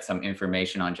going to get some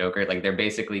information on Joker. Like they're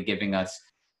basically giving us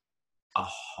a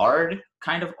hard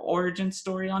kind of origin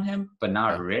story on him, but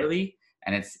not Okay. really.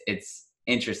 And it's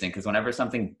interesting because whenever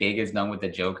something big is done with the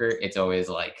Joker, it's always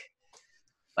like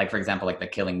for example, like the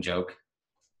Killing Joke.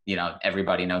 You know,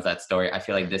 everybody knows that story. I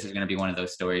feel like this is going to be one of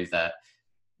those stories that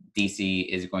DC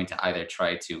is going to either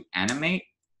try to animate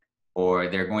or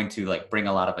they're going to like bring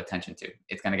a lot of attention to.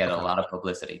 It's going to get a Okay. lot of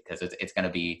publicity because it's going to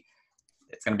be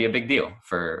a big deal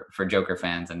for Joker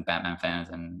fans and Batman fans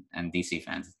and DC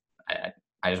fans.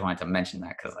 I just wanted to mention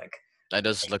that because like That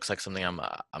does looks like something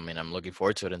I mean, I'm looking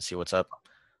forward to it and see what's up.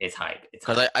 it's hype. It's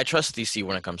Because hype. I trust DC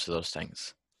when it comes to those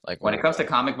things. Like, When it comes to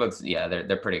comic books, yeah,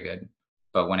 they're pretty good.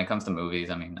 But when it comes to movies,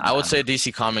 I mean, I would say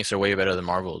DC Comics are way better than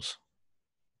Marvel's.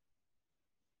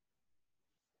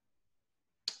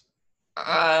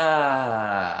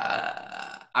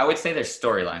 I would say their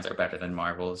storylines are better than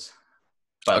Marvel's.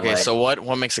 But Okay, like, so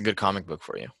what makes a good comic book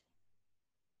for you?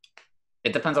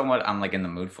 it depends on what I'm like in the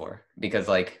mood for. Because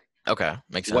like, Okay,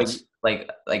 makes what sense. like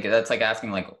that's like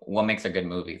asking like what makes a good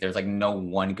movie. There's like no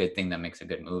one good thing that makes a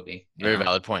good movie. You Very know.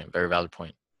 valid point. Very valid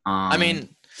point. I Um.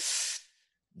 mean,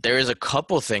 there is a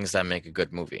couple things that make a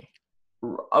good movie.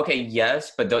 Okay.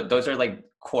 Yes, but those are like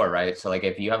core, right? So like,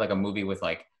 if you have like a movie with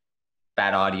like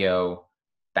bad audio,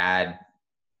 bad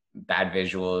bad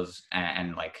visuals,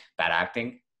 and like bad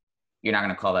acting, you're not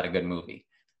going to call that a good movie.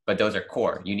 But those are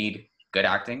core. You need good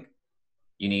acting,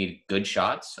 you need good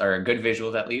shots or good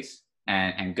visuals at least,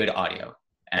 and good audio.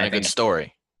 And And I a good think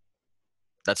story.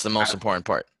 That's the most I, important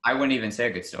part. I wouldn't even say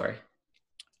a good story.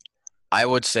 I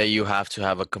would say you have to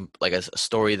have like a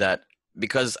story that,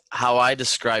 because how I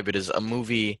describe it is a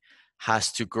movie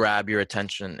has to grab your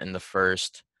attention in the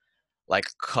first like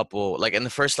couple, like in the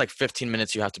first like 15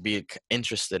 minutes. You have to be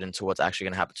interested into what's actually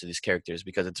going to happen to these characters,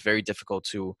 because it's very difficult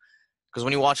to, because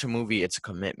when you watch a movie, it's a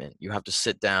commitment. You have to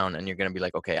sit down and you're going to be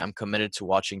like, okay, I'm committed to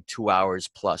watching 2 hours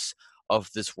plus of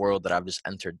this world that I've just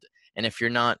entered. And if you're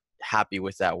not happy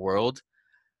with that world,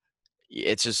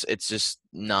 it's just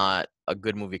not a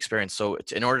good movie experience. So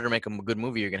in order to make a good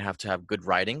movie, you're going to have good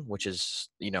writing, which is,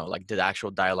 like the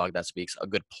actual dialogue that speaks, a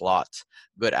good plot,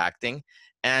 good acting.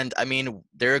 And I mean,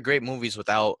 there are great movies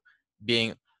without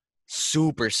being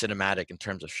super cinematic in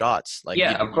terms of shots. Like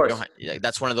Yeah, of course. like,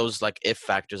 that's one of those like if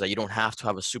factors, that you don't have to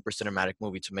have a super cinematic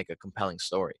movie to make a compelling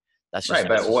story. That's just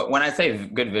Right, it's but just when I say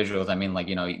good visuals, I mean like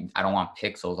I don't want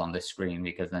pixels on the screen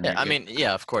because then Yeah, you're I just mean,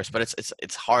 yeah, of course, but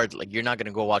it's hard. Like, you're not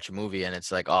gonna go watch a movie and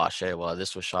it's like, oh shit, well,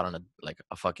 this was shot on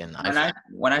a fucking iPhone.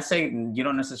 when I say you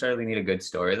don't necessarily need a good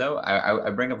story though, I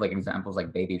bring up like examples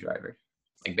like Baby Driver.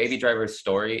 Like Baby Driver's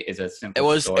story is a It simple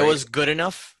was it story. was good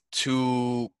enough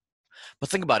to, but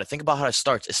think about it. Think about how it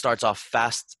starts. It starts off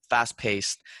fast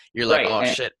paced. You're like, Right. oh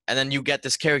And shit, and then you get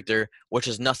this character which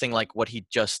is nothing like what he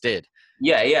just did.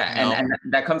 yeah, yeah. You And know,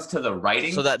 and that comes to the so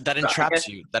writing. that So I guess, entraps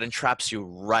you. That entraps you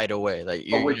right away. Like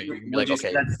but you can be would like, you say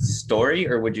okay, that's story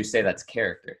or would you say that's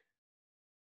character?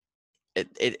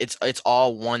 it's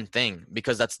all one thing,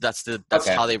 because that's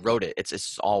Okay. how they wrote it. It's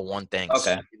just all one thing.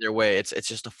 So Okay. either way, it's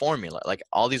just a formula. Like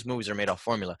all these movies are made off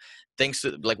formula. Thanks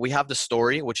to, like, we have the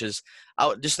story, which is,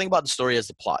 just think about the story as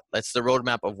the plot. That's the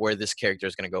roadmap of where this character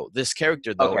is going to go. This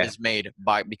character, though, Okay. is made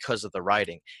by because of the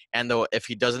writing. And though if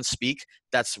he doesn't speak,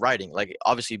 that's writing. Like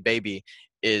obviously Baby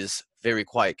is very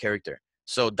quiet character,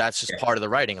 so that's just Yeah. part of the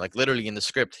writing. Like literally in the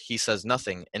script he says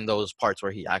nothing in those parts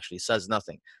where he actually says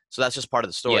nothing, so that's just part of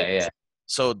the story. Yeah. Yeah.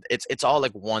 So it's all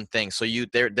like one thing. So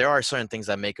there are certain things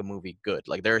that make a movie good.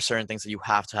 Like there are certain things that you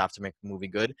have to make a movie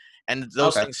good, and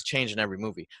those Okay. things change in every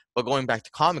movie. But going back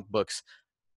to comic books,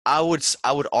 I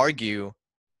would argue,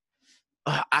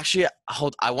 actually,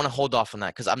 I want to hold off on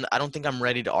that, because I don't think I'm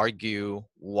ready to argue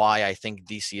why I think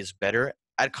DC is better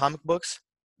at comic books,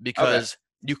 Okay. because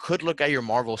you could look at your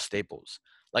Marvel staples.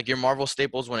 Like your Marvel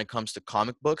staples when it comes to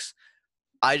comic books,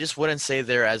 I just wouldn't say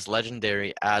they're as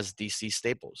legendary as DC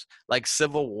staples. Like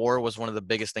Civil War was one of the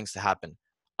biggest things to happen.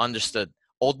 Understood.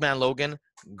 Old Man Logan,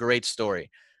 great story.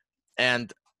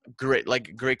 And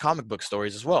great comic book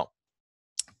stories as well.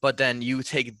 But then you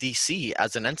take DC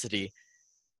as an entity,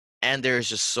 and there's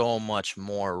just so much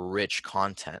more rich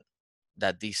content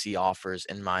that DC offers,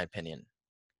 in my opinion.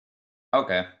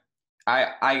 Okay.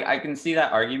 I can see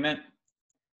that argument,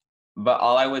 but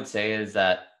all I would say is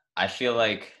that I feel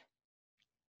like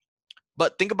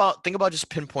But think about just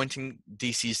pinpointing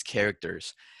DC's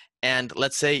characters, and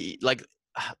let's say, like,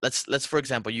 let's for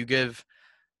example, you give,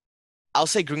 I'll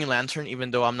say Green Lantern,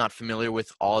 even though I'm not familiar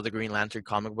with all the Green Lantern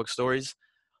comic book stories.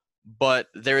 But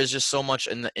there is just so much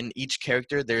in each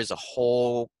character. There's a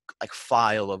whole like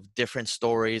file of different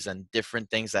stories and different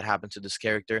things that happen to this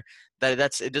character. That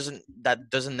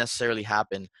doesn't necessarily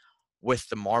happen with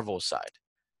the Marvel side.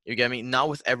 You get me? Not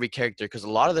with every character, because a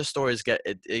lot of the stories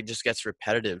it just gets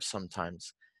repetitive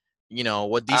sometimes. You know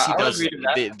what DC I'll does? agree to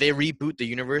that. They reboot the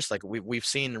universe. Like we've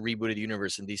seen rebooted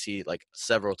universe in DC like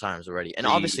several times already, and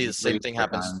obviously the same thing Four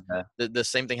happens. times. Yeah. The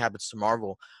same thing happens to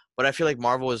Marvel, but I feel like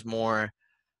Marvel is more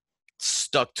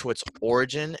stuck to its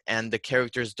origin, and the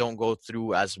characters don't go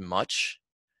through as much.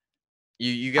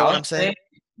 You get I what would I'm say saying?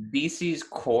 DC's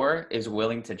core is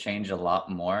willing to change a lot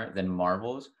more than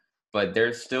Marvel's, but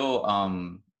there's still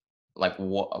like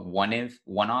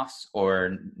one-offs,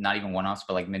 or not even one-offs,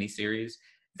 but like miniseries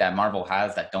that Marvel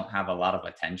has that don't have a lot of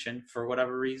attention for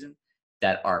whatever reason,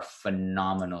 that are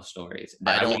phenomenal stories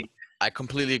that I at don't. least I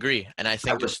completely agree, and I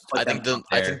would put them up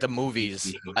there. I think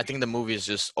the movies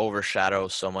just overshadow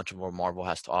so much of what Marvel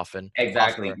has to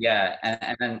Exactly. offer. Yeah.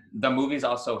 And then the movies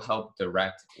also help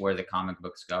direct where the comic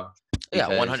books go, Yeah,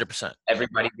 because 100%.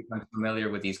 everybody becomes familiar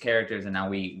with these characters, and now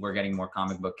we're getting more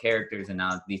comic book characters, and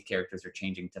now these characters are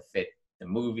changing to fit the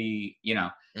movie.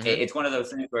 Hmm. It's one of those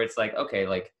things where it's like, okay,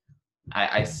 like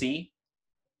I see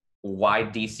why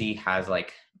DC has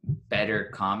like better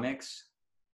comics,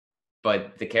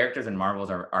 but the characters in Marvels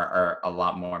are a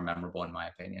lot more memorable in my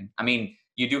opinion. I mean,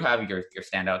 you do have your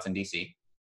standouts in DC,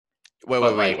 but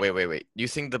like Wait. Do you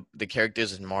think the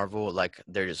characters in Marvel, like,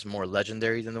 they're just more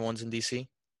legendary than the ones in DC?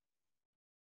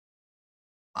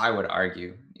 I would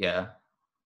argue, yeah.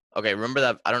 Okay, remember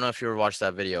that? I don't know if you ever watched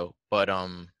that video, but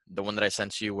the one that I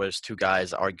sent to you was two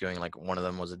guys arguing. Like one of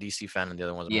them was a DC fan and the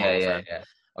other one was a Yeah, Marvel yeah, fan. yeah.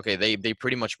 Okay, they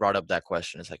pretty much brought up that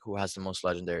question. It's like, who has the most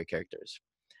legendary characters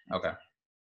Okay.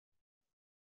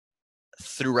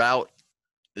 throughout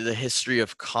the history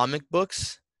of comic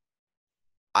books?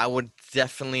 I would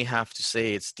definitely have to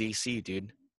say it's DC,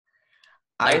 dude.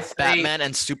 I Like say Batman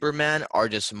and Superman are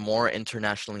just more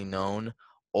internationally known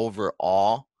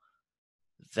overall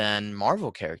than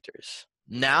Marvel characters.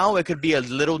 Now it could be a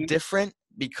little different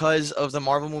because of the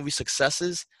Marvel movie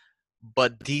successes,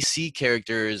 but DC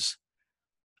characters,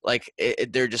 like,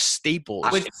 they're just I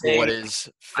staples would for what say is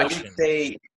I would fiction.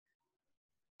 say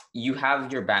you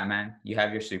have your Batman, you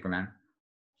have your Superman.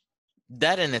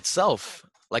 That in itself,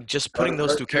 like just putting those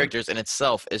Those two two. characters in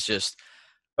itself is just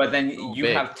But then so you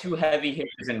big. have two heavy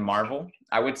hitters in Marvel.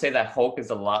 I would say that Hulk is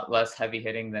a lot less heavy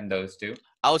hitting than those two.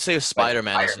 I would say But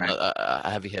Spider-Man is a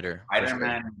heavy hitter for sure.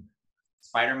 Spider-Man,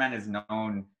 Spider-Man is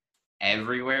known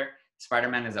everywhere.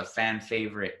 Spider-Man is a fan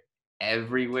favorite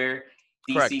everywhere.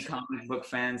 DC Correct. comic book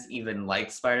fans even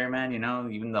like Spider-Man,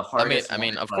 even the I hardest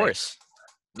mean, ones of like course,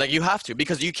 like you have to,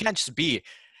 because you can't just be,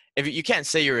 if you can't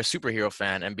say you're a superhero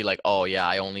fan and be like, oh yeah,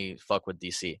 I only fuck with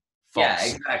DC. yeah,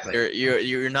 False. exactly.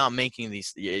 You're not making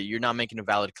you're not making a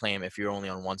valid claim if you're only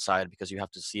on one side, because you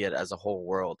have to see it as a whole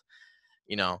world.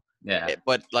 You know, Yeah.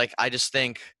 but like I just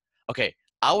think, okay,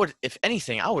 I would, if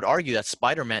anything, I would argue that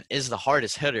Spider-Man is the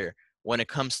hardest hitter when it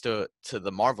comes to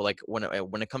the Marvel, like when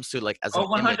it comes to like as an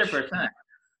Oh, image. 100%.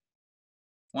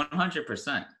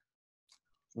 100%.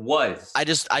 Was. I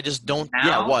just don't. Yeah, it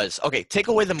Now, was okay. Take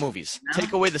away the movies.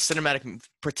 Take now, away the cinematic.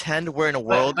 Pretend we're in a but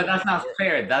world. that's not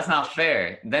fair. That's not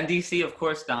fair. Then DC, of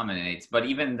course, dominates. But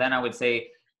even then, I would say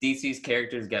DC's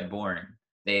characters get boring.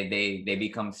 They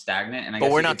become stagnant. And I But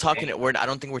guess we're you not could talking. say, I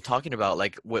don't think we're talking about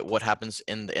like what happens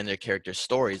in their character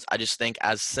stories. I just think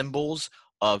as symbols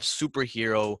of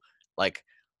superhero, like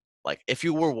if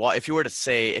you were to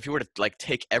say if you were to like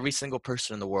take every single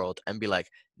person in the world and be like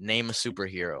name a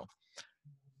superhero.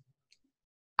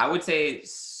 I would say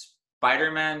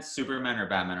Spider-Man, Superman, or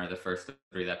Batman are the first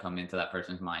three that come into that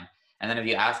person's mind. And then if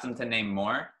you ask them to name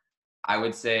more, I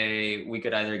would say we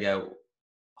could either get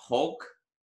Hulk,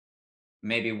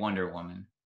 maybe Wonder Woman.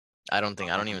 I don't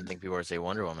even think people would say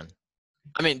Wonder Woman.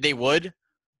 I mean, they would.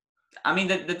 I mean,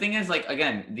 the thing is, like,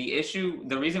 again,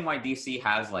 the reason why DC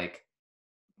has like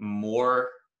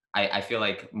more, I feel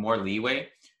like more leeway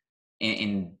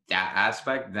in that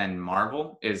aspect than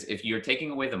Marvel is if you're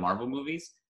taking away the Marvel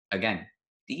movies, again,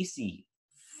 DC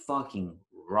fucking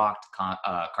rocked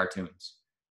cartoons.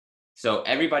 So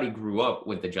everybody grew up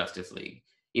with the Justice League.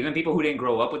 Even people who didn't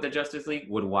grow up with the Justice League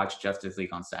would watch Justice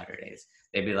League on Saturdays.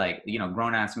 They'd be like,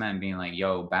 grown ass men being like,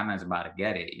 yo, Batman's about to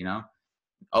get it,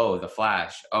 Oh, The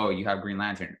Flash. Oh, you have Green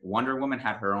Lantern. Wonder Woman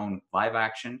had her own live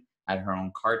action, had her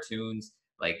own cartoons.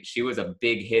 Like, she was a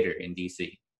big hitter in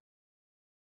DC.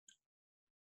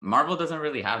 Marvel doesn't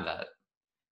really have that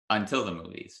until the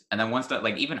movies. And then once that,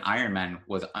 like, even Iron Man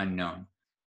was unknown.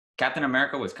 Captain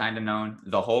America was kind of known.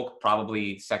 The Hulk,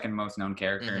 probably second most known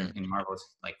character in Marvel's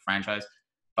like franchise.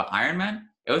 But Iron Man,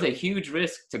 it was a huge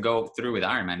risk to go through with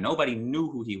Iron Man. Nobody knew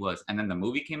who he was, and then the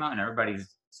movie came out, and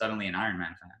everybody's suddenly an Iron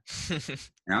Man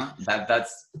fan.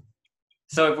 That's.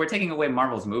 So if we're taking away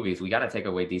Marvel's movies, we got to take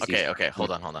away DC. Okay,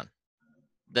 hold on.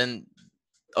 Then,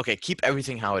 okay, keep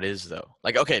everything how it is though.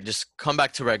 Like, okay, just come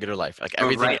back to regular life. Like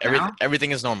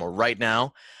everything is normal right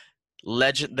now.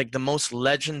 Like the most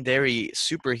legendary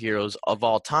superheroes of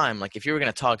all time. Like if you were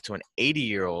gonna talk to an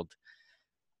 80-year-old,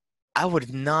 I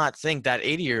would not think that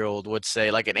 80-year-old would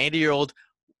say like an 80-year-old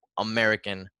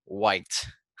American white.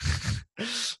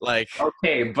 Like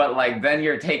okay, but like then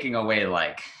you're taking away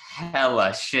like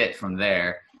hella shit from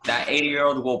there. That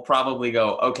 80-year-old will probably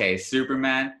go, okay,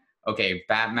 Superman, okay,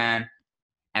 Batman,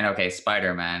 and okay,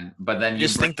 Spider-Man. But then you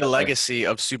just think the legacy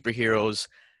of superheroes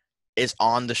is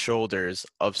on the shoulders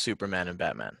of Superman and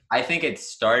Batman. I think it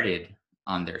started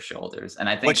on their shoulders, and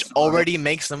I think which already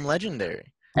makes them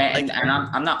legendary. And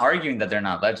I'm not arguing that they're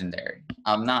not legendary.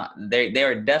 I'm not. They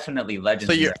are definitely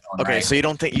legends. So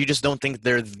so you just don't think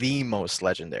they're the most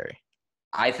legendary.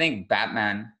 I think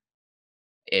Batman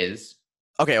is.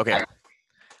 Okay.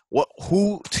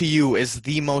 Who to you is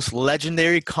the most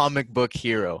legendary comic book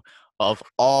hero of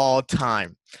all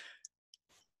time?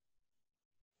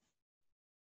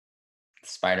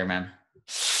 Spider-Man.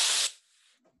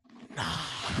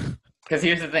 Because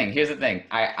here's the thing.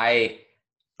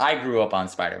 I grew up on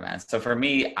Spider-Man. So for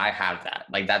me, I have that.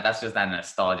 Like that's just that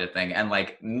nostalgia thing. And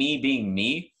like me being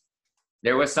me,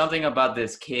 there was something about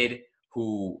this kid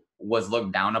who was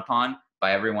looked down upon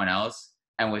by everyone else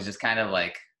and was just kind of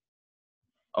like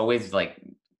always like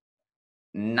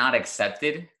not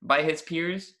accepted by his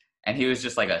peers. And he was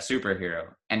just like a superhero.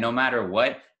 And no matter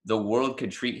what, the world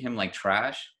could treat him like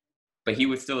trash, but he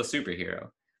was still a superhero.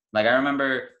 Like, I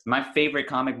remember my favorite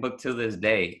comic book to this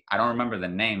day, I don't remember the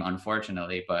name,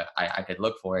 unfortunately, but I could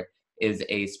look for it, is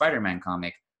a Spider-Man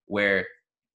comic where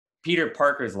Peter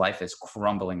Parker's life is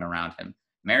crumbling around him.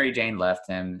 Mary Jane left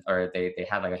him, or they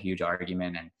had like a huge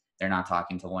argument, and they're not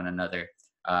talking to one another.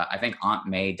 I think Aunt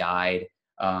May died.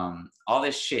 All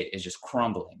this shit is just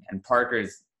crumbling, and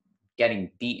Parker's getting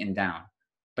beaten down.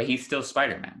 But he's still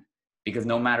Spider-Man, because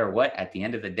no matter what, at the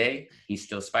end of the day, he's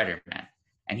still Spider-Man.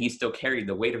 And he still carried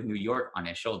the weight of New York on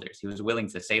his shoulders. He was willing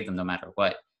to save them no matter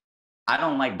what. I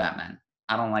don't like Batman.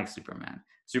 I don't like Superman.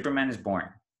 Superman is boring.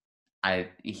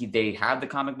 They have the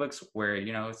comic books where,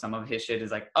 some of his shit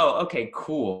is like, oh, okay,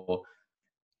 cool.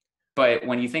 But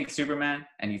when you think Superman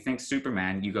and you think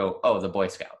Superman, you go, oh, the Boy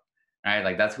Scout. Right?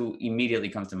 Like that's who immediately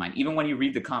comes to mind. Even when you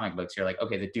read the comic books, you're like,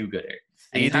 okay, the do-gooder.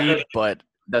 But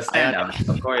the standout,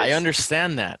 of course. I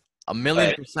understand that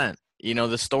 1,000,000%.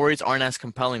 The stories aren't as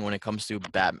compelling when it comes to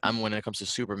Batman, when it comes to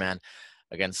Superman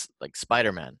against like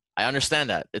Spider-Man. I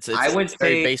understand that. It's I would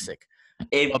very say basic.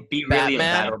 It'd be really a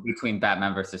battle between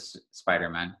Batman versus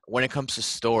Spider-Man. When it comes to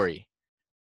story.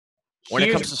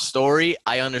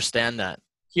 I understand that.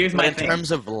 Here's my thing. In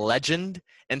terms of legend,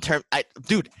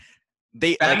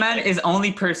 Batman is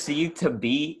only perceived to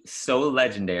be so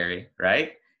legendary,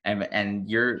 right? And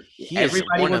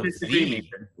everybody will disagree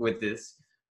with this.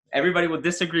 Everybody will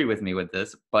disagree with me with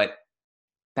this, but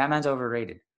Batman's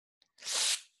overrated.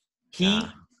 He Nah,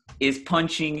 is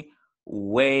punching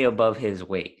way above his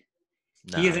weight.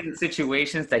 He is nah. in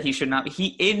situations that he should not. He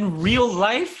in real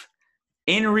life,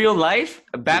 You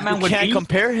Batman would can't be.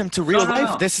 compare him to No, real no, life.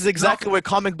 no, This is no. exactly where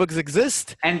comic books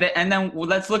exist. And then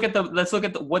let's look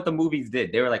at what the movies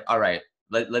did. They were like, all right,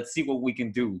 let's see what we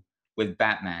can do with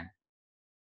Batman.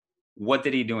 What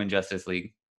did he do in Justice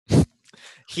League?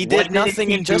 He What did did nothing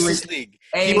he in do in Justice League.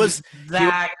 He was the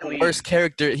exactly? worst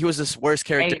character. He was this worst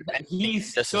character in He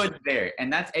Justice stood League. there,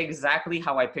 and that's exactly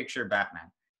how I picture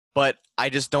Batman. But I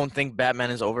just don't think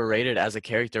Batman is overrated as a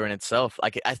character in itself.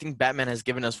 Like I think Batman has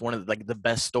given us one of like the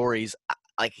best stories.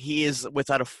 Like he is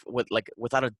without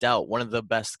a doubt one of the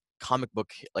best comic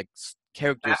book like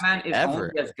characters Batman is only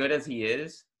ever. as good as he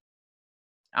is.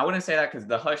 I wouldn't say that because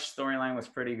the Hush storyline was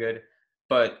pretty good,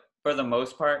 but for the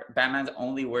most part, Batman's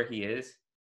only where he is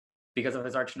because of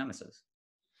his arch nemesis,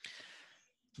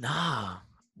 Nah,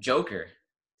 Joker.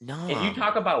 If you nah.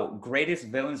 talk about greatest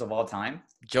villains of all time,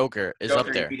 Joker is up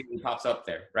Joker there. immediately pops up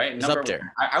there, right? Is Number up one.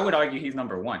 there. I would argue he's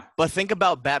number one. But think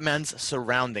about Batman's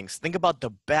surroundings. Think about the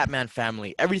Batman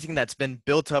family, everything that's been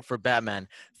built up for Batman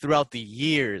throughout the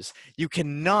years. You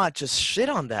cannot just shit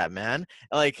on that, man.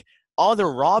 Like all the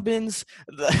Robins,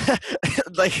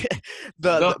 like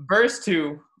The the first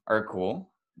two are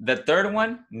cool. The third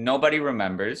one, nobody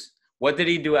remembers. What did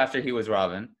he do after he was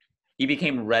Robin? He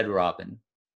became Red Robin.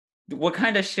 What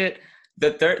kind of shit?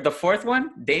 The fourth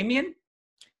one, Damien.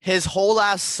 his whole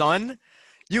ass son.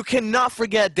 You cannot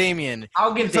forget Damien.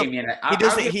 I'll give He's a- Damien. He I'll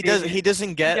doesn't. give He does. Damien. He doesn't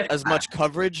He get gets as that. much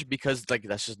coverage because, like,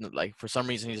 that's just like for some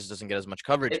reason he just doesn't get as much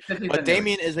coverage. It's 'cause he's But the newest.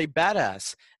 Damien is a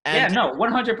badass, Yeah, and no,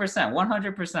 100%,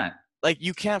 100%. like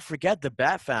you can't forget the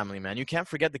Bat family, man. You can't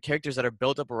forget the characters that are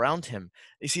built up around him.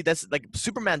 You see, that's like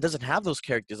Superman doesn't have those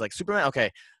characters. Like Superman,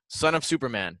 okay, son of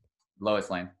Superman. Lois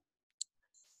Lane.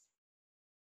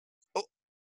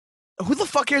 Who the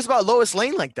fuck cares about Lois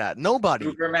Lane like that? Nobody.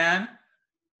 Superman.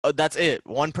 Oh, that's it.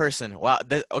 One person. Wow.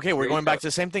 Okay, we're There you going back go. to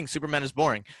the same thing. Superman is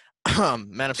boring.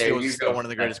 Man of There Steel you is still go. one of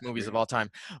the That's greatest movies of true. all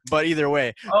time. But either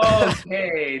way,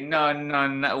 Okay, no, no,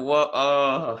 no.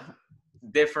 Well,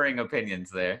 differing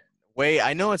opinions there.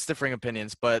 I know it's differing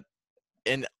opinions, but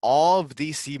in all of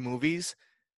DC movies,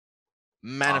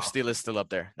 Man of Oh, Steel is still up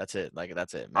there. That's it. Like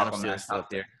that's it. Man of Steel is Aquaman still top up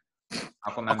tier. there.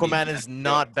 Aquaman beats Aquaman Man is of Steel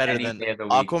not better any than day of the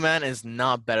week. Aquaman is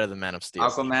not better than Man of Steel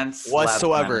Aquaman slaps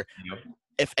whatsoever. Man of Steel.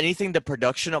 If anything, the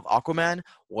production of Aquaman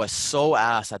was so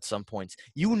ass at some points.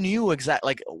 You knew exactly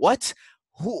like what,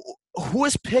 who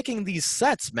is picking these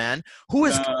sets, man? Who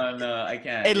is? No, I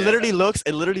can't. It Yeah. literally looks.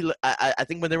 It literally. I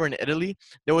think when they were in Italy,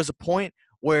 there was a point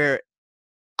where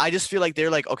I just feel like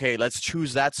they're like, okay, let's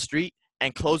choose that street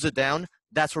and close it down.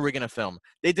 That's where we're gonna film.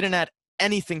 They didn't add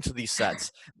anything to these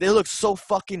sets. They look so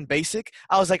fucking basic.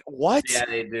 I was like, what? Yeah,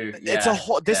 they do. It's a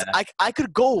whole this yeah. I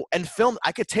could go and film.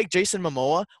 I could take Jason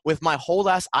Momoa with my whole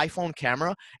ass iPhone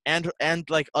camera and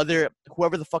like other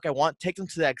whoever the fuck I want, take them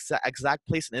to the exact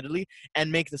place in Italy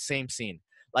and make the same scene.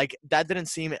 Like that didn't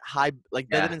seem high, like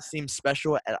that Yeah. didn't seem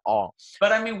special at all.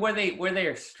 But I mean, where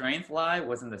their strength lie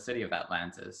was in the city of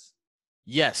Atlantis.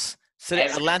 Yes,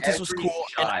 Atlantis was Every cool,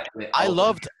 and shot with I opening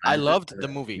loved Atlantis the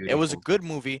was movie. It was a beautiful. good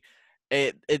movie.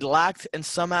 It lacked in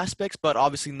some aspects, but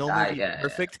obviously no movie is Yeah.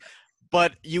 perfect.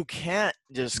 But you can't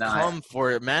just No, come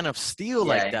for Man of Steel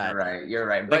Yeah, like that. You're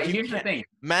right. But Like, you here's the can't- thing.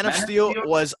 Man of Steel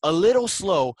was a little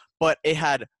slow, but it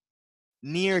had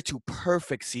near to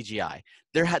perfect CGI.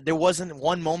 There wasn't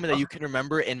one moment that you can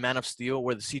remember in Man of Steel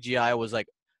where the CGI was like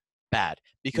bad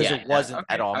because Yeah, it wasn't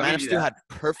okay, at all. I'll Man give of you Steel that.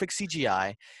 had perfect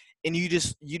CGI, and you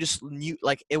just knew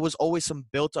like it was always some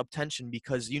built up tension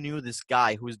because you knew this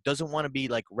guy who doesn't want to be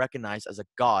like recognized as a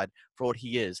god for what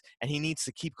he is, and he needs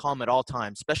to keep calm at all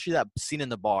times. Especially that scene in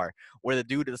the bar where the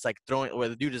dude is like where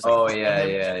the dude is like Oh throwing yeah, him,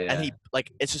 yeah. and he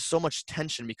like it's just so much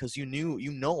tension because you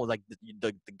know like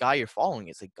the guy you're following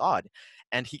is a god,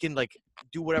 and he can like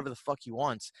do whatever the fuck he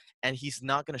wants, and he's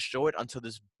not gonna show it until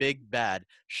this big bad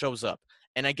shows up.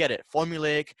 And I get it,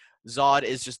 formulaic. Zod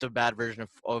is just a bad version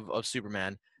of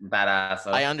Superman. Badass.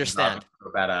 I understand.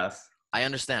 Badass. I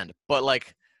understand, but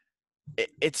like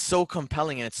it's so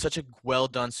compelling and it's such a well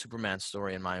done Superman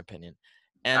story in my opinion.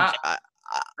 And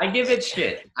I give it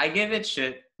shit. I give it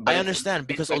shit. But I understand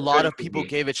because a it's lot good of people movie.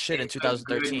 gave it shit in It's a good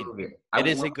 2013. movie. It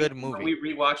is a When good When movie.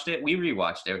 we rewatched it,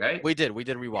 right? We did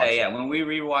rewatch Yeah, it. yeah. When we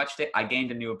rewatched it, I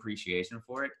gained a new appreciation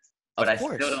for it. But Of I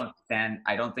course. still don't stand.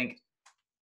 I don't think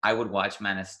I would watch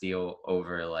Man of Steel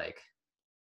over like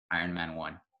Iron Man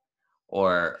 1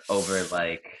 or over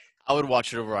like. I would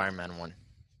watch it over Iron Man 1.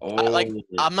 Oh,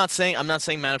 I'm not saying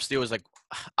Man of Steel was like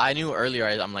I knew earlier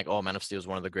I'm like, oh, Man of Steel is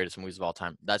one of the greatest movies of all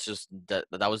time. That's just that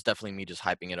was definitely me just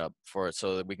hyping it up for it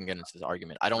so that we can get into this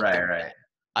argument. I don't think right.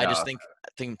 I just No.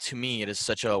 think to me it is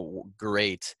such a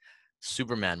great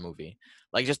Superman movie.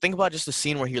 Like just think about just the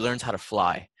scene where he learns how to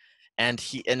fly, and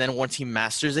then once he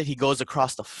masters it, he goes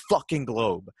across the fucking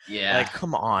globe. Yeah. Like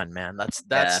come on, man.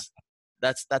 Yeah.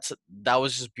 That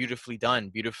was just beautifully done,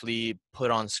 beautifully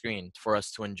put on screen for us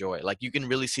to enjoy. Like you can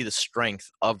really see the strength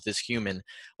of this human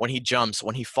when he jumps,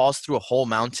 when he falls through a whole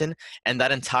mountain, and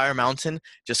that entire mountain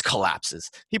just collapses.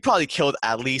 He probably killed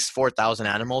at least 4,000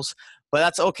 animals, but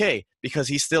that's okay because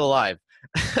he's still alive.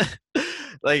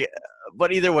 Like,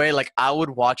 but either way, like I would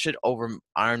watch it over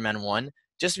Iron Man 1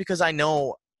 just because I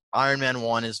know Iron Man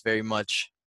 1 is very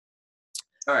much,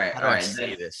 All right. how All do I right.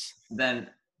 say this? Then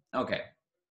okay.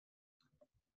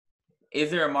 Is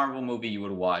there a Marvel movie you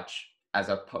would watch as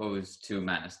opposed to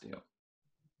Man of Steel?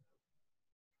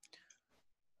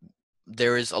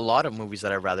 There is a lot of movies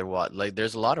that I'd rather watch. Like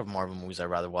there's a lot of Marvel movies I'd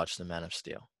rather watch than Man of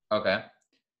Steel. Okay.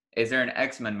 Is there an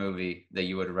X-Men movie that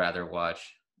you would rather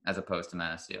watch as opposed to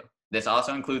Man of Steel? This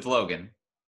also includes Logan.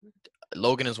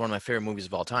 Logan is one of my favorite movies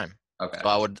of all time. Okay. So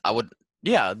I would,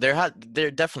 yeah,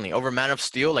 they're definitely over Man of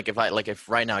Steel. Like if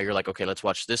right now you're like, okay, let's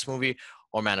watch this movie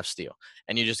or Man of Steel,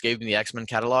 and you just gave me the X-Men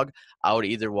catalog, I would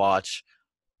either watch.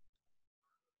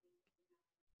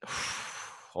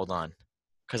 Hold on,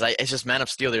 because it's just Man of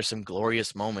Steel. There's some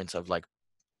glorious moments of like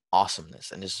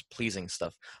awesomeness and just pleasing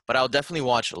stuff. But I would definitely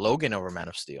watch Logan over Man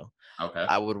of Steel. Okay.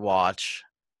 I would watch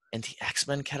in the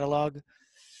X-Men catalog.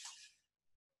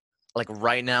 Like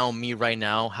right now,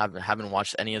 haven't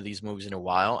watched any of these movies in a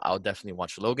while. I'll definitely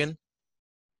watch Logan.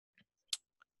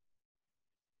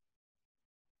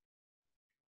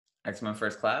 X-Men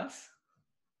First Class?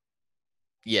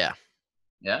 Yeah,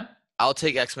 Yeah? I'll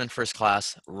take X-Men First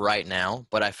Class right now,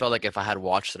 but I felt like if I had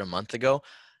watched it a month ago,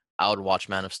 I would watch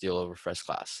Man of Steel over First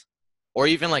Class. Or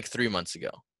even like 3 months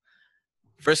ago.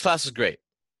 First Class is great.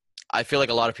 I feel like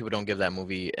a lot of people don't give that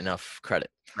movie enough credit.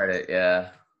 Credit, yeah.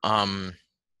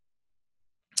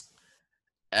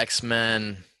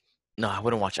 X-Men, no, I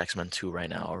wouldn't watch X-Men 2 right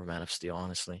now over Man of Steel,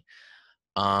 honestly.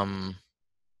 And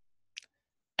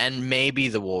maybe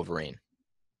the Wolverine.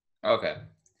 Okay.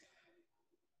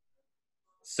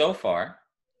 So far,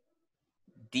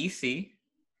 DC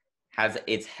has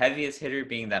its heaviest hitter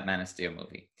being that Man of Steel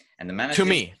movie. And the Man of To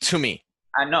Steel, me.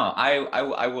 I know.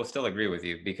 I will still agree with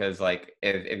you because, like,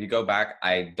 if you go back,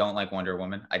 I don't like Wonder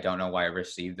Woman. I don't know why it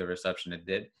received the reception it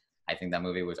did. I think that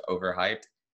movie was overhyped.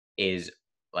 Is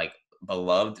like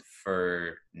beloved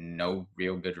for no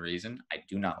real good reason. I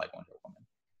do not like Wonder Woman.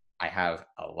 I have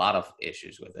a lot of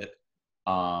issues with it.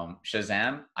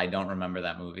 Shazam, I don't remember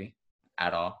that movie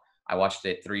at all. I watched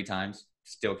it 3 times.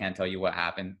 Still can't tell you what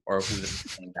happened or who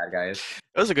the main bad guy is.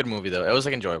 It was a good movie, though. It was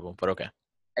like enjoyable, but okay.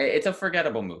 It's a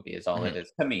forgettable movie, is all it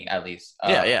is to me, at least.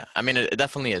 Yeah. I mean, it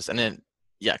definitely is. And then,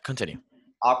 yeah, continue.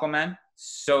 Aquaman,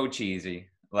 so cheesy,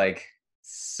 like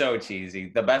so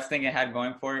cheesy. The best thing it had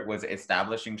going for it was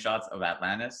establishing shots of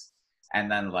Atlantis,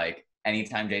 and then like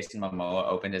anytime Jason Momoa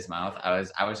opened his mouth, I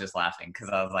was just laughing because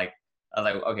I was like,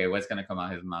 okay, what's gonna come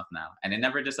out of his mouth now? And it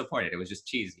never disappointed. It was just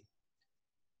cheesy.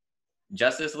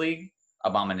 Justice League,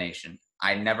 abomination.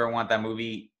 I never want that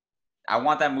movie. I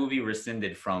want that movie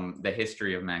rescinded from the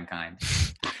history of mankind.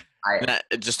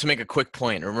 Just to make a quick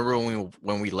point, remember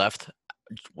when we left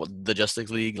the Justice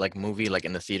League like movie like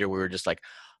in the theater, we were just like,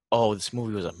 oh, this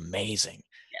movie was amazing.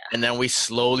 Yeah. And then we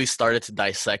slowly started to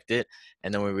dissect it,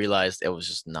 and then we realized it was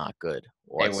just not good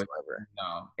whatsoever.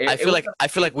 I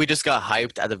feel like we just got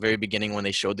hyped at the very beginning when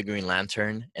they showed the Green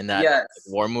Lantern in that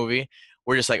war movie.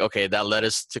 We're just like, okay, that led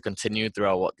us to continue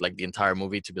throughout like the entire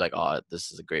movie to be like, oh,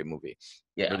 this is a great movie.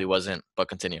 Yeah. It really wasn't, but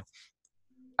continue.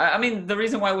 I mean, the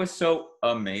reason why it was so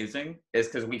amazing is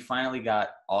because we finally got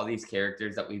all these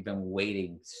characters that we've been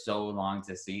waiting so long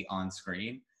to see on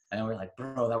screen. And then we're like,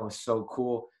 bro, that was so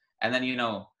cool. And then,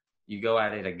 you go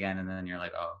at it again, and then you're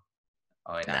like, oh.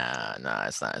 Nah,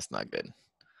 it's not good.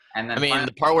 And then I mean,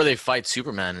 the part where they fight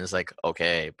Superman is like,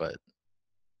 okay, but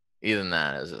even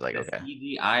that is just like, okay.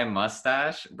 CGI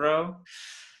mustache, bro.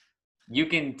 You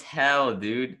can tell,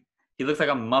 dude. He looks like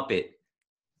a Muppet.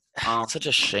 Such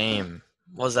a shame.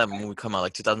 What was that movie come out,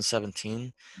 like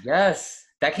 2017? Yes.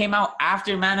 That came out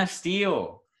after Man of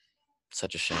Steel.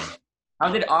 Such a shame.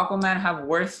 How did Aquaman have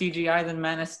worse CGI than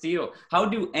Man of Steel? How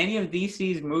do any of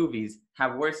DC's movies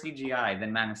have worse CGI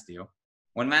than Man of Steel?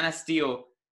 When Man of Steel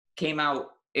came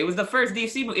out, it was the first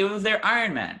DC movie. It was their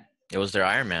Iron Man. It was their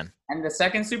Iron Man. And the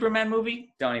second Superman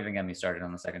movie? Don't even get me started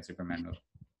on the second Superman movie.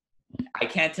 I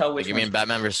can't tell which one. You mean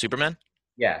Batman vs. Superman?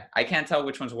 Yeah. I can't tell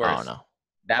which one's worse.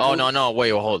 Oh, no. No. Wait,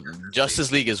 hold.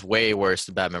 Justice League is way worse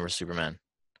than Batman vs. Superman.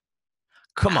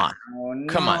 Come on. Oh,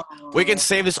 no. Come on. We can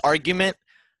save this argument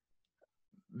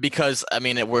because I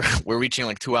mean we're reaching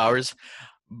like 2 hours,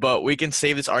 but we can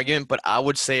save this argument. But I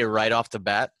would say right off the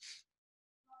bat,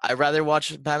 I'd rather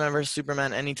watch Batman versus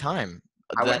Superman anytime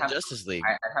I would than have Justice League.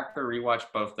 I'd have to rewatch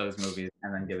both those movies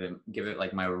and then give it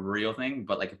like my real thing.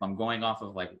 But like if I'm going off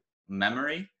of like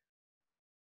memory,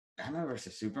 Batman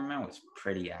versus Superman was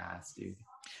pretty ass, dude.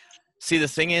 See, the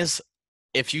thing is,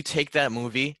 if you take that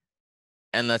movie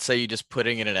and let's say you just put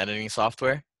it in an editing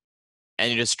software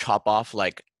and you just chop off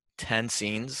like 10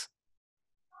 scenes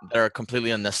that are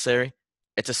completely unnecessary,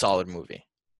 it's a solid movie.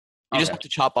 You just Okay. have to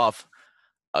chop off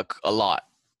a lot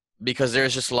because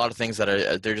there's just a lot of things that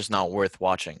are they're just not worth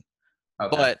watching.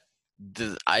 Okay. But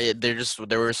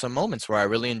there were some moments where I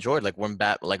really enjoyed, like when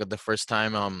like the first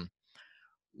time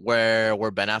where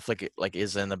Ben Affleck like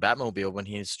is in the Batmobile when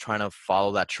he's trying to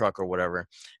follow that truck or whatever,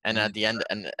 and at the end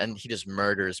and he just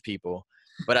murders people.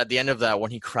 But at the end of that, when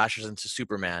he crashes into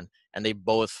Superman, and they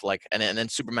both like, and then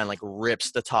Superman like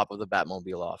rips the top of the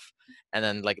Batmobile off, and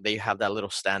then like they have that little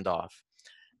standoff,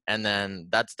 and then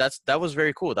that was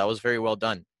very cool. That was very well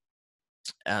done,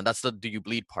 and that's the do you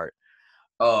bleed part.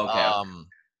 Oh, okay.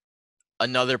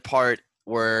 Another part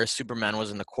where Superman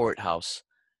was in the courthouse,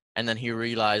 and then he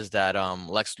realized that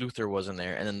Lex Luthor wasn't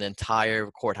there, and then the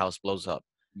entire courthouse blows up,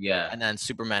 Yeah. and then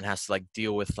Superman has to like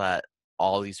deal with that.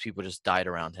 All these people just died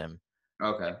around him.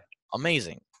 Okay.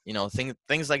 Amazing,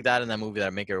 things like that in that movie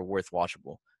that make it worth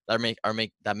watchable. That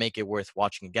make it worth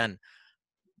watching again.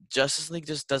 Justice League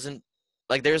just doesn't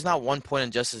like. There's not one point in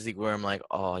Justice League where I'm like,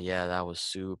 oh yeah, that was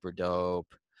super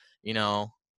dope.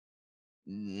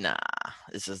 Nah,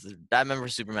 it's just Batman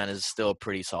vs Superman is still a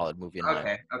pretty solid movie in my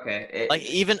opinion. Okay. Like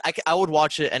even I would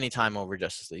watch it anytime over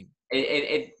Justice League.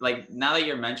 It like now that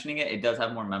you're mentioning it, it does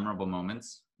have more memorable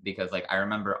moments because like I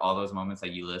remember all those moments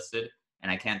that you listed,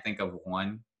 and I can't think of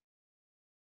one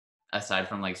aside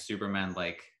from like Superman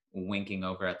like winking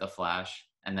over at the Flash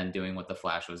and then doing what the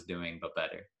Flash was doing but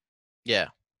better. Yeah,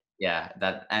 Yeah,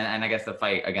 that and I guess the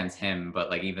fight against him, but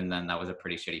like even then that was a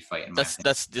pretty shitty fight in my opinion.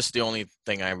 that's just the only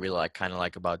thing I really kind of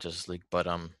like about Justice League. But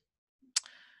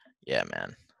yeah,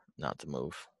 man, not the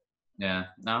move. Yeah.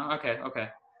 No, okay.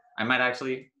 I might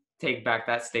actually take back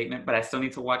that statement, but I still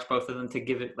need to watch both of them to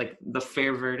give it like the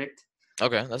fair verdict.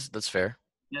 Okay, that's fair.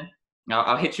 Yeah.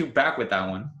 I'll hit you back with that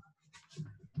one.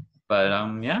 But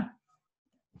yeah.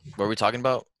 What are we talking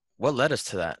about? What led us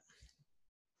to that?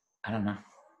 I don't know.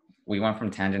 We went from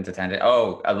tangent to tangent.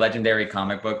 Oh, legendary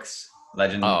comic books.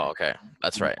 Oh, okay,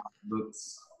 that's right.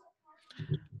 Books.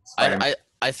 I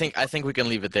think we can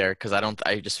leave it there because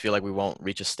I just feel like we won't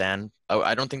reach a stand.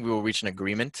 I don't think we will reach an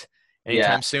agreement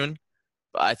anytime soon.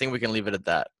 But I think we can leave it at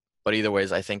that. But either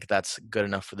ways, I think that's good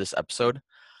enough for this episode.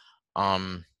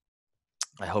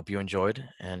 I hope you enjoyed,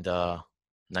 and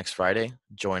next Friday,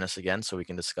 join us again so we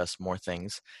can discuss more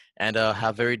things and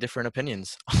have very different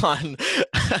opinions on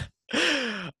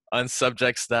on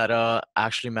subjects that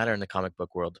actually matter in the comic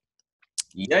book world.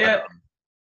 Yeah.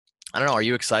 I don't know. Are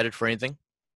you excited for anything?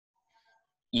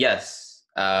 Yes.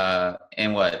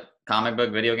 In what? Comic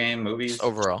book, video game, movies? Just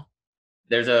overall.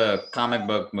 There's a comic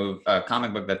book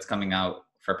that's coming out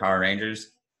for Power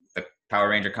Rangers. The Power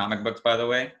Ranger comic books, by the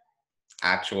way,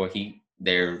 actual heat.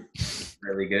 They're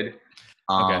really good.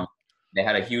 Okay. They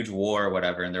had a huge war or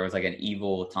whatever, and there was like an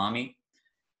evil Tommy.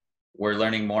 We're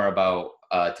learning more about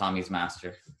Tommy's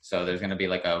master. So there's going to be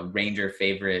like a Ranger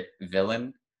favorite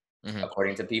villain,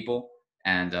 according to people.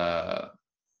 And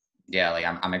yeah, like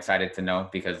I'm excited to know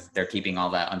because they're keeping all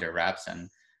that under wraps and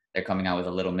they're coming out with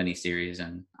a little mini series,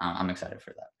 and I'm excited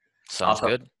for that. Sounds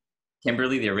good.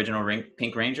 Kimberly, the original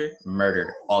Pink Ranger,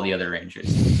 murdered all the other Rangers.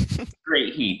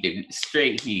 Straight heat, dude.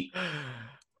 Straight heat.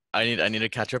 I need to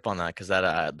catch up on that because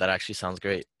that actually sounds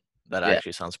great. That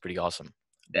actually sounds pretty awesome.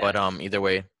 Yeah. But either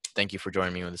way, thank you for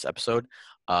joining me on this episode.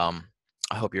 I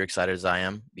hope you're excited as I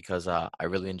am because I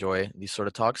really enjoy these sort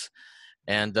of talks.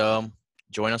 And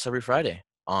join us every Friday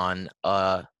on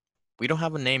we don't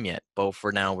have a name yet, but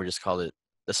for now we're just call it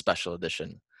the special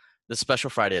edition, the special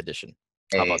Friday edition.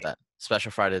 How about that?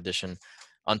 Special Friday edition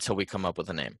until we come up with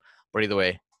a name. But either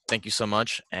way, thank you so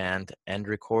much, and end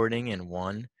recording in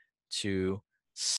 1, 2,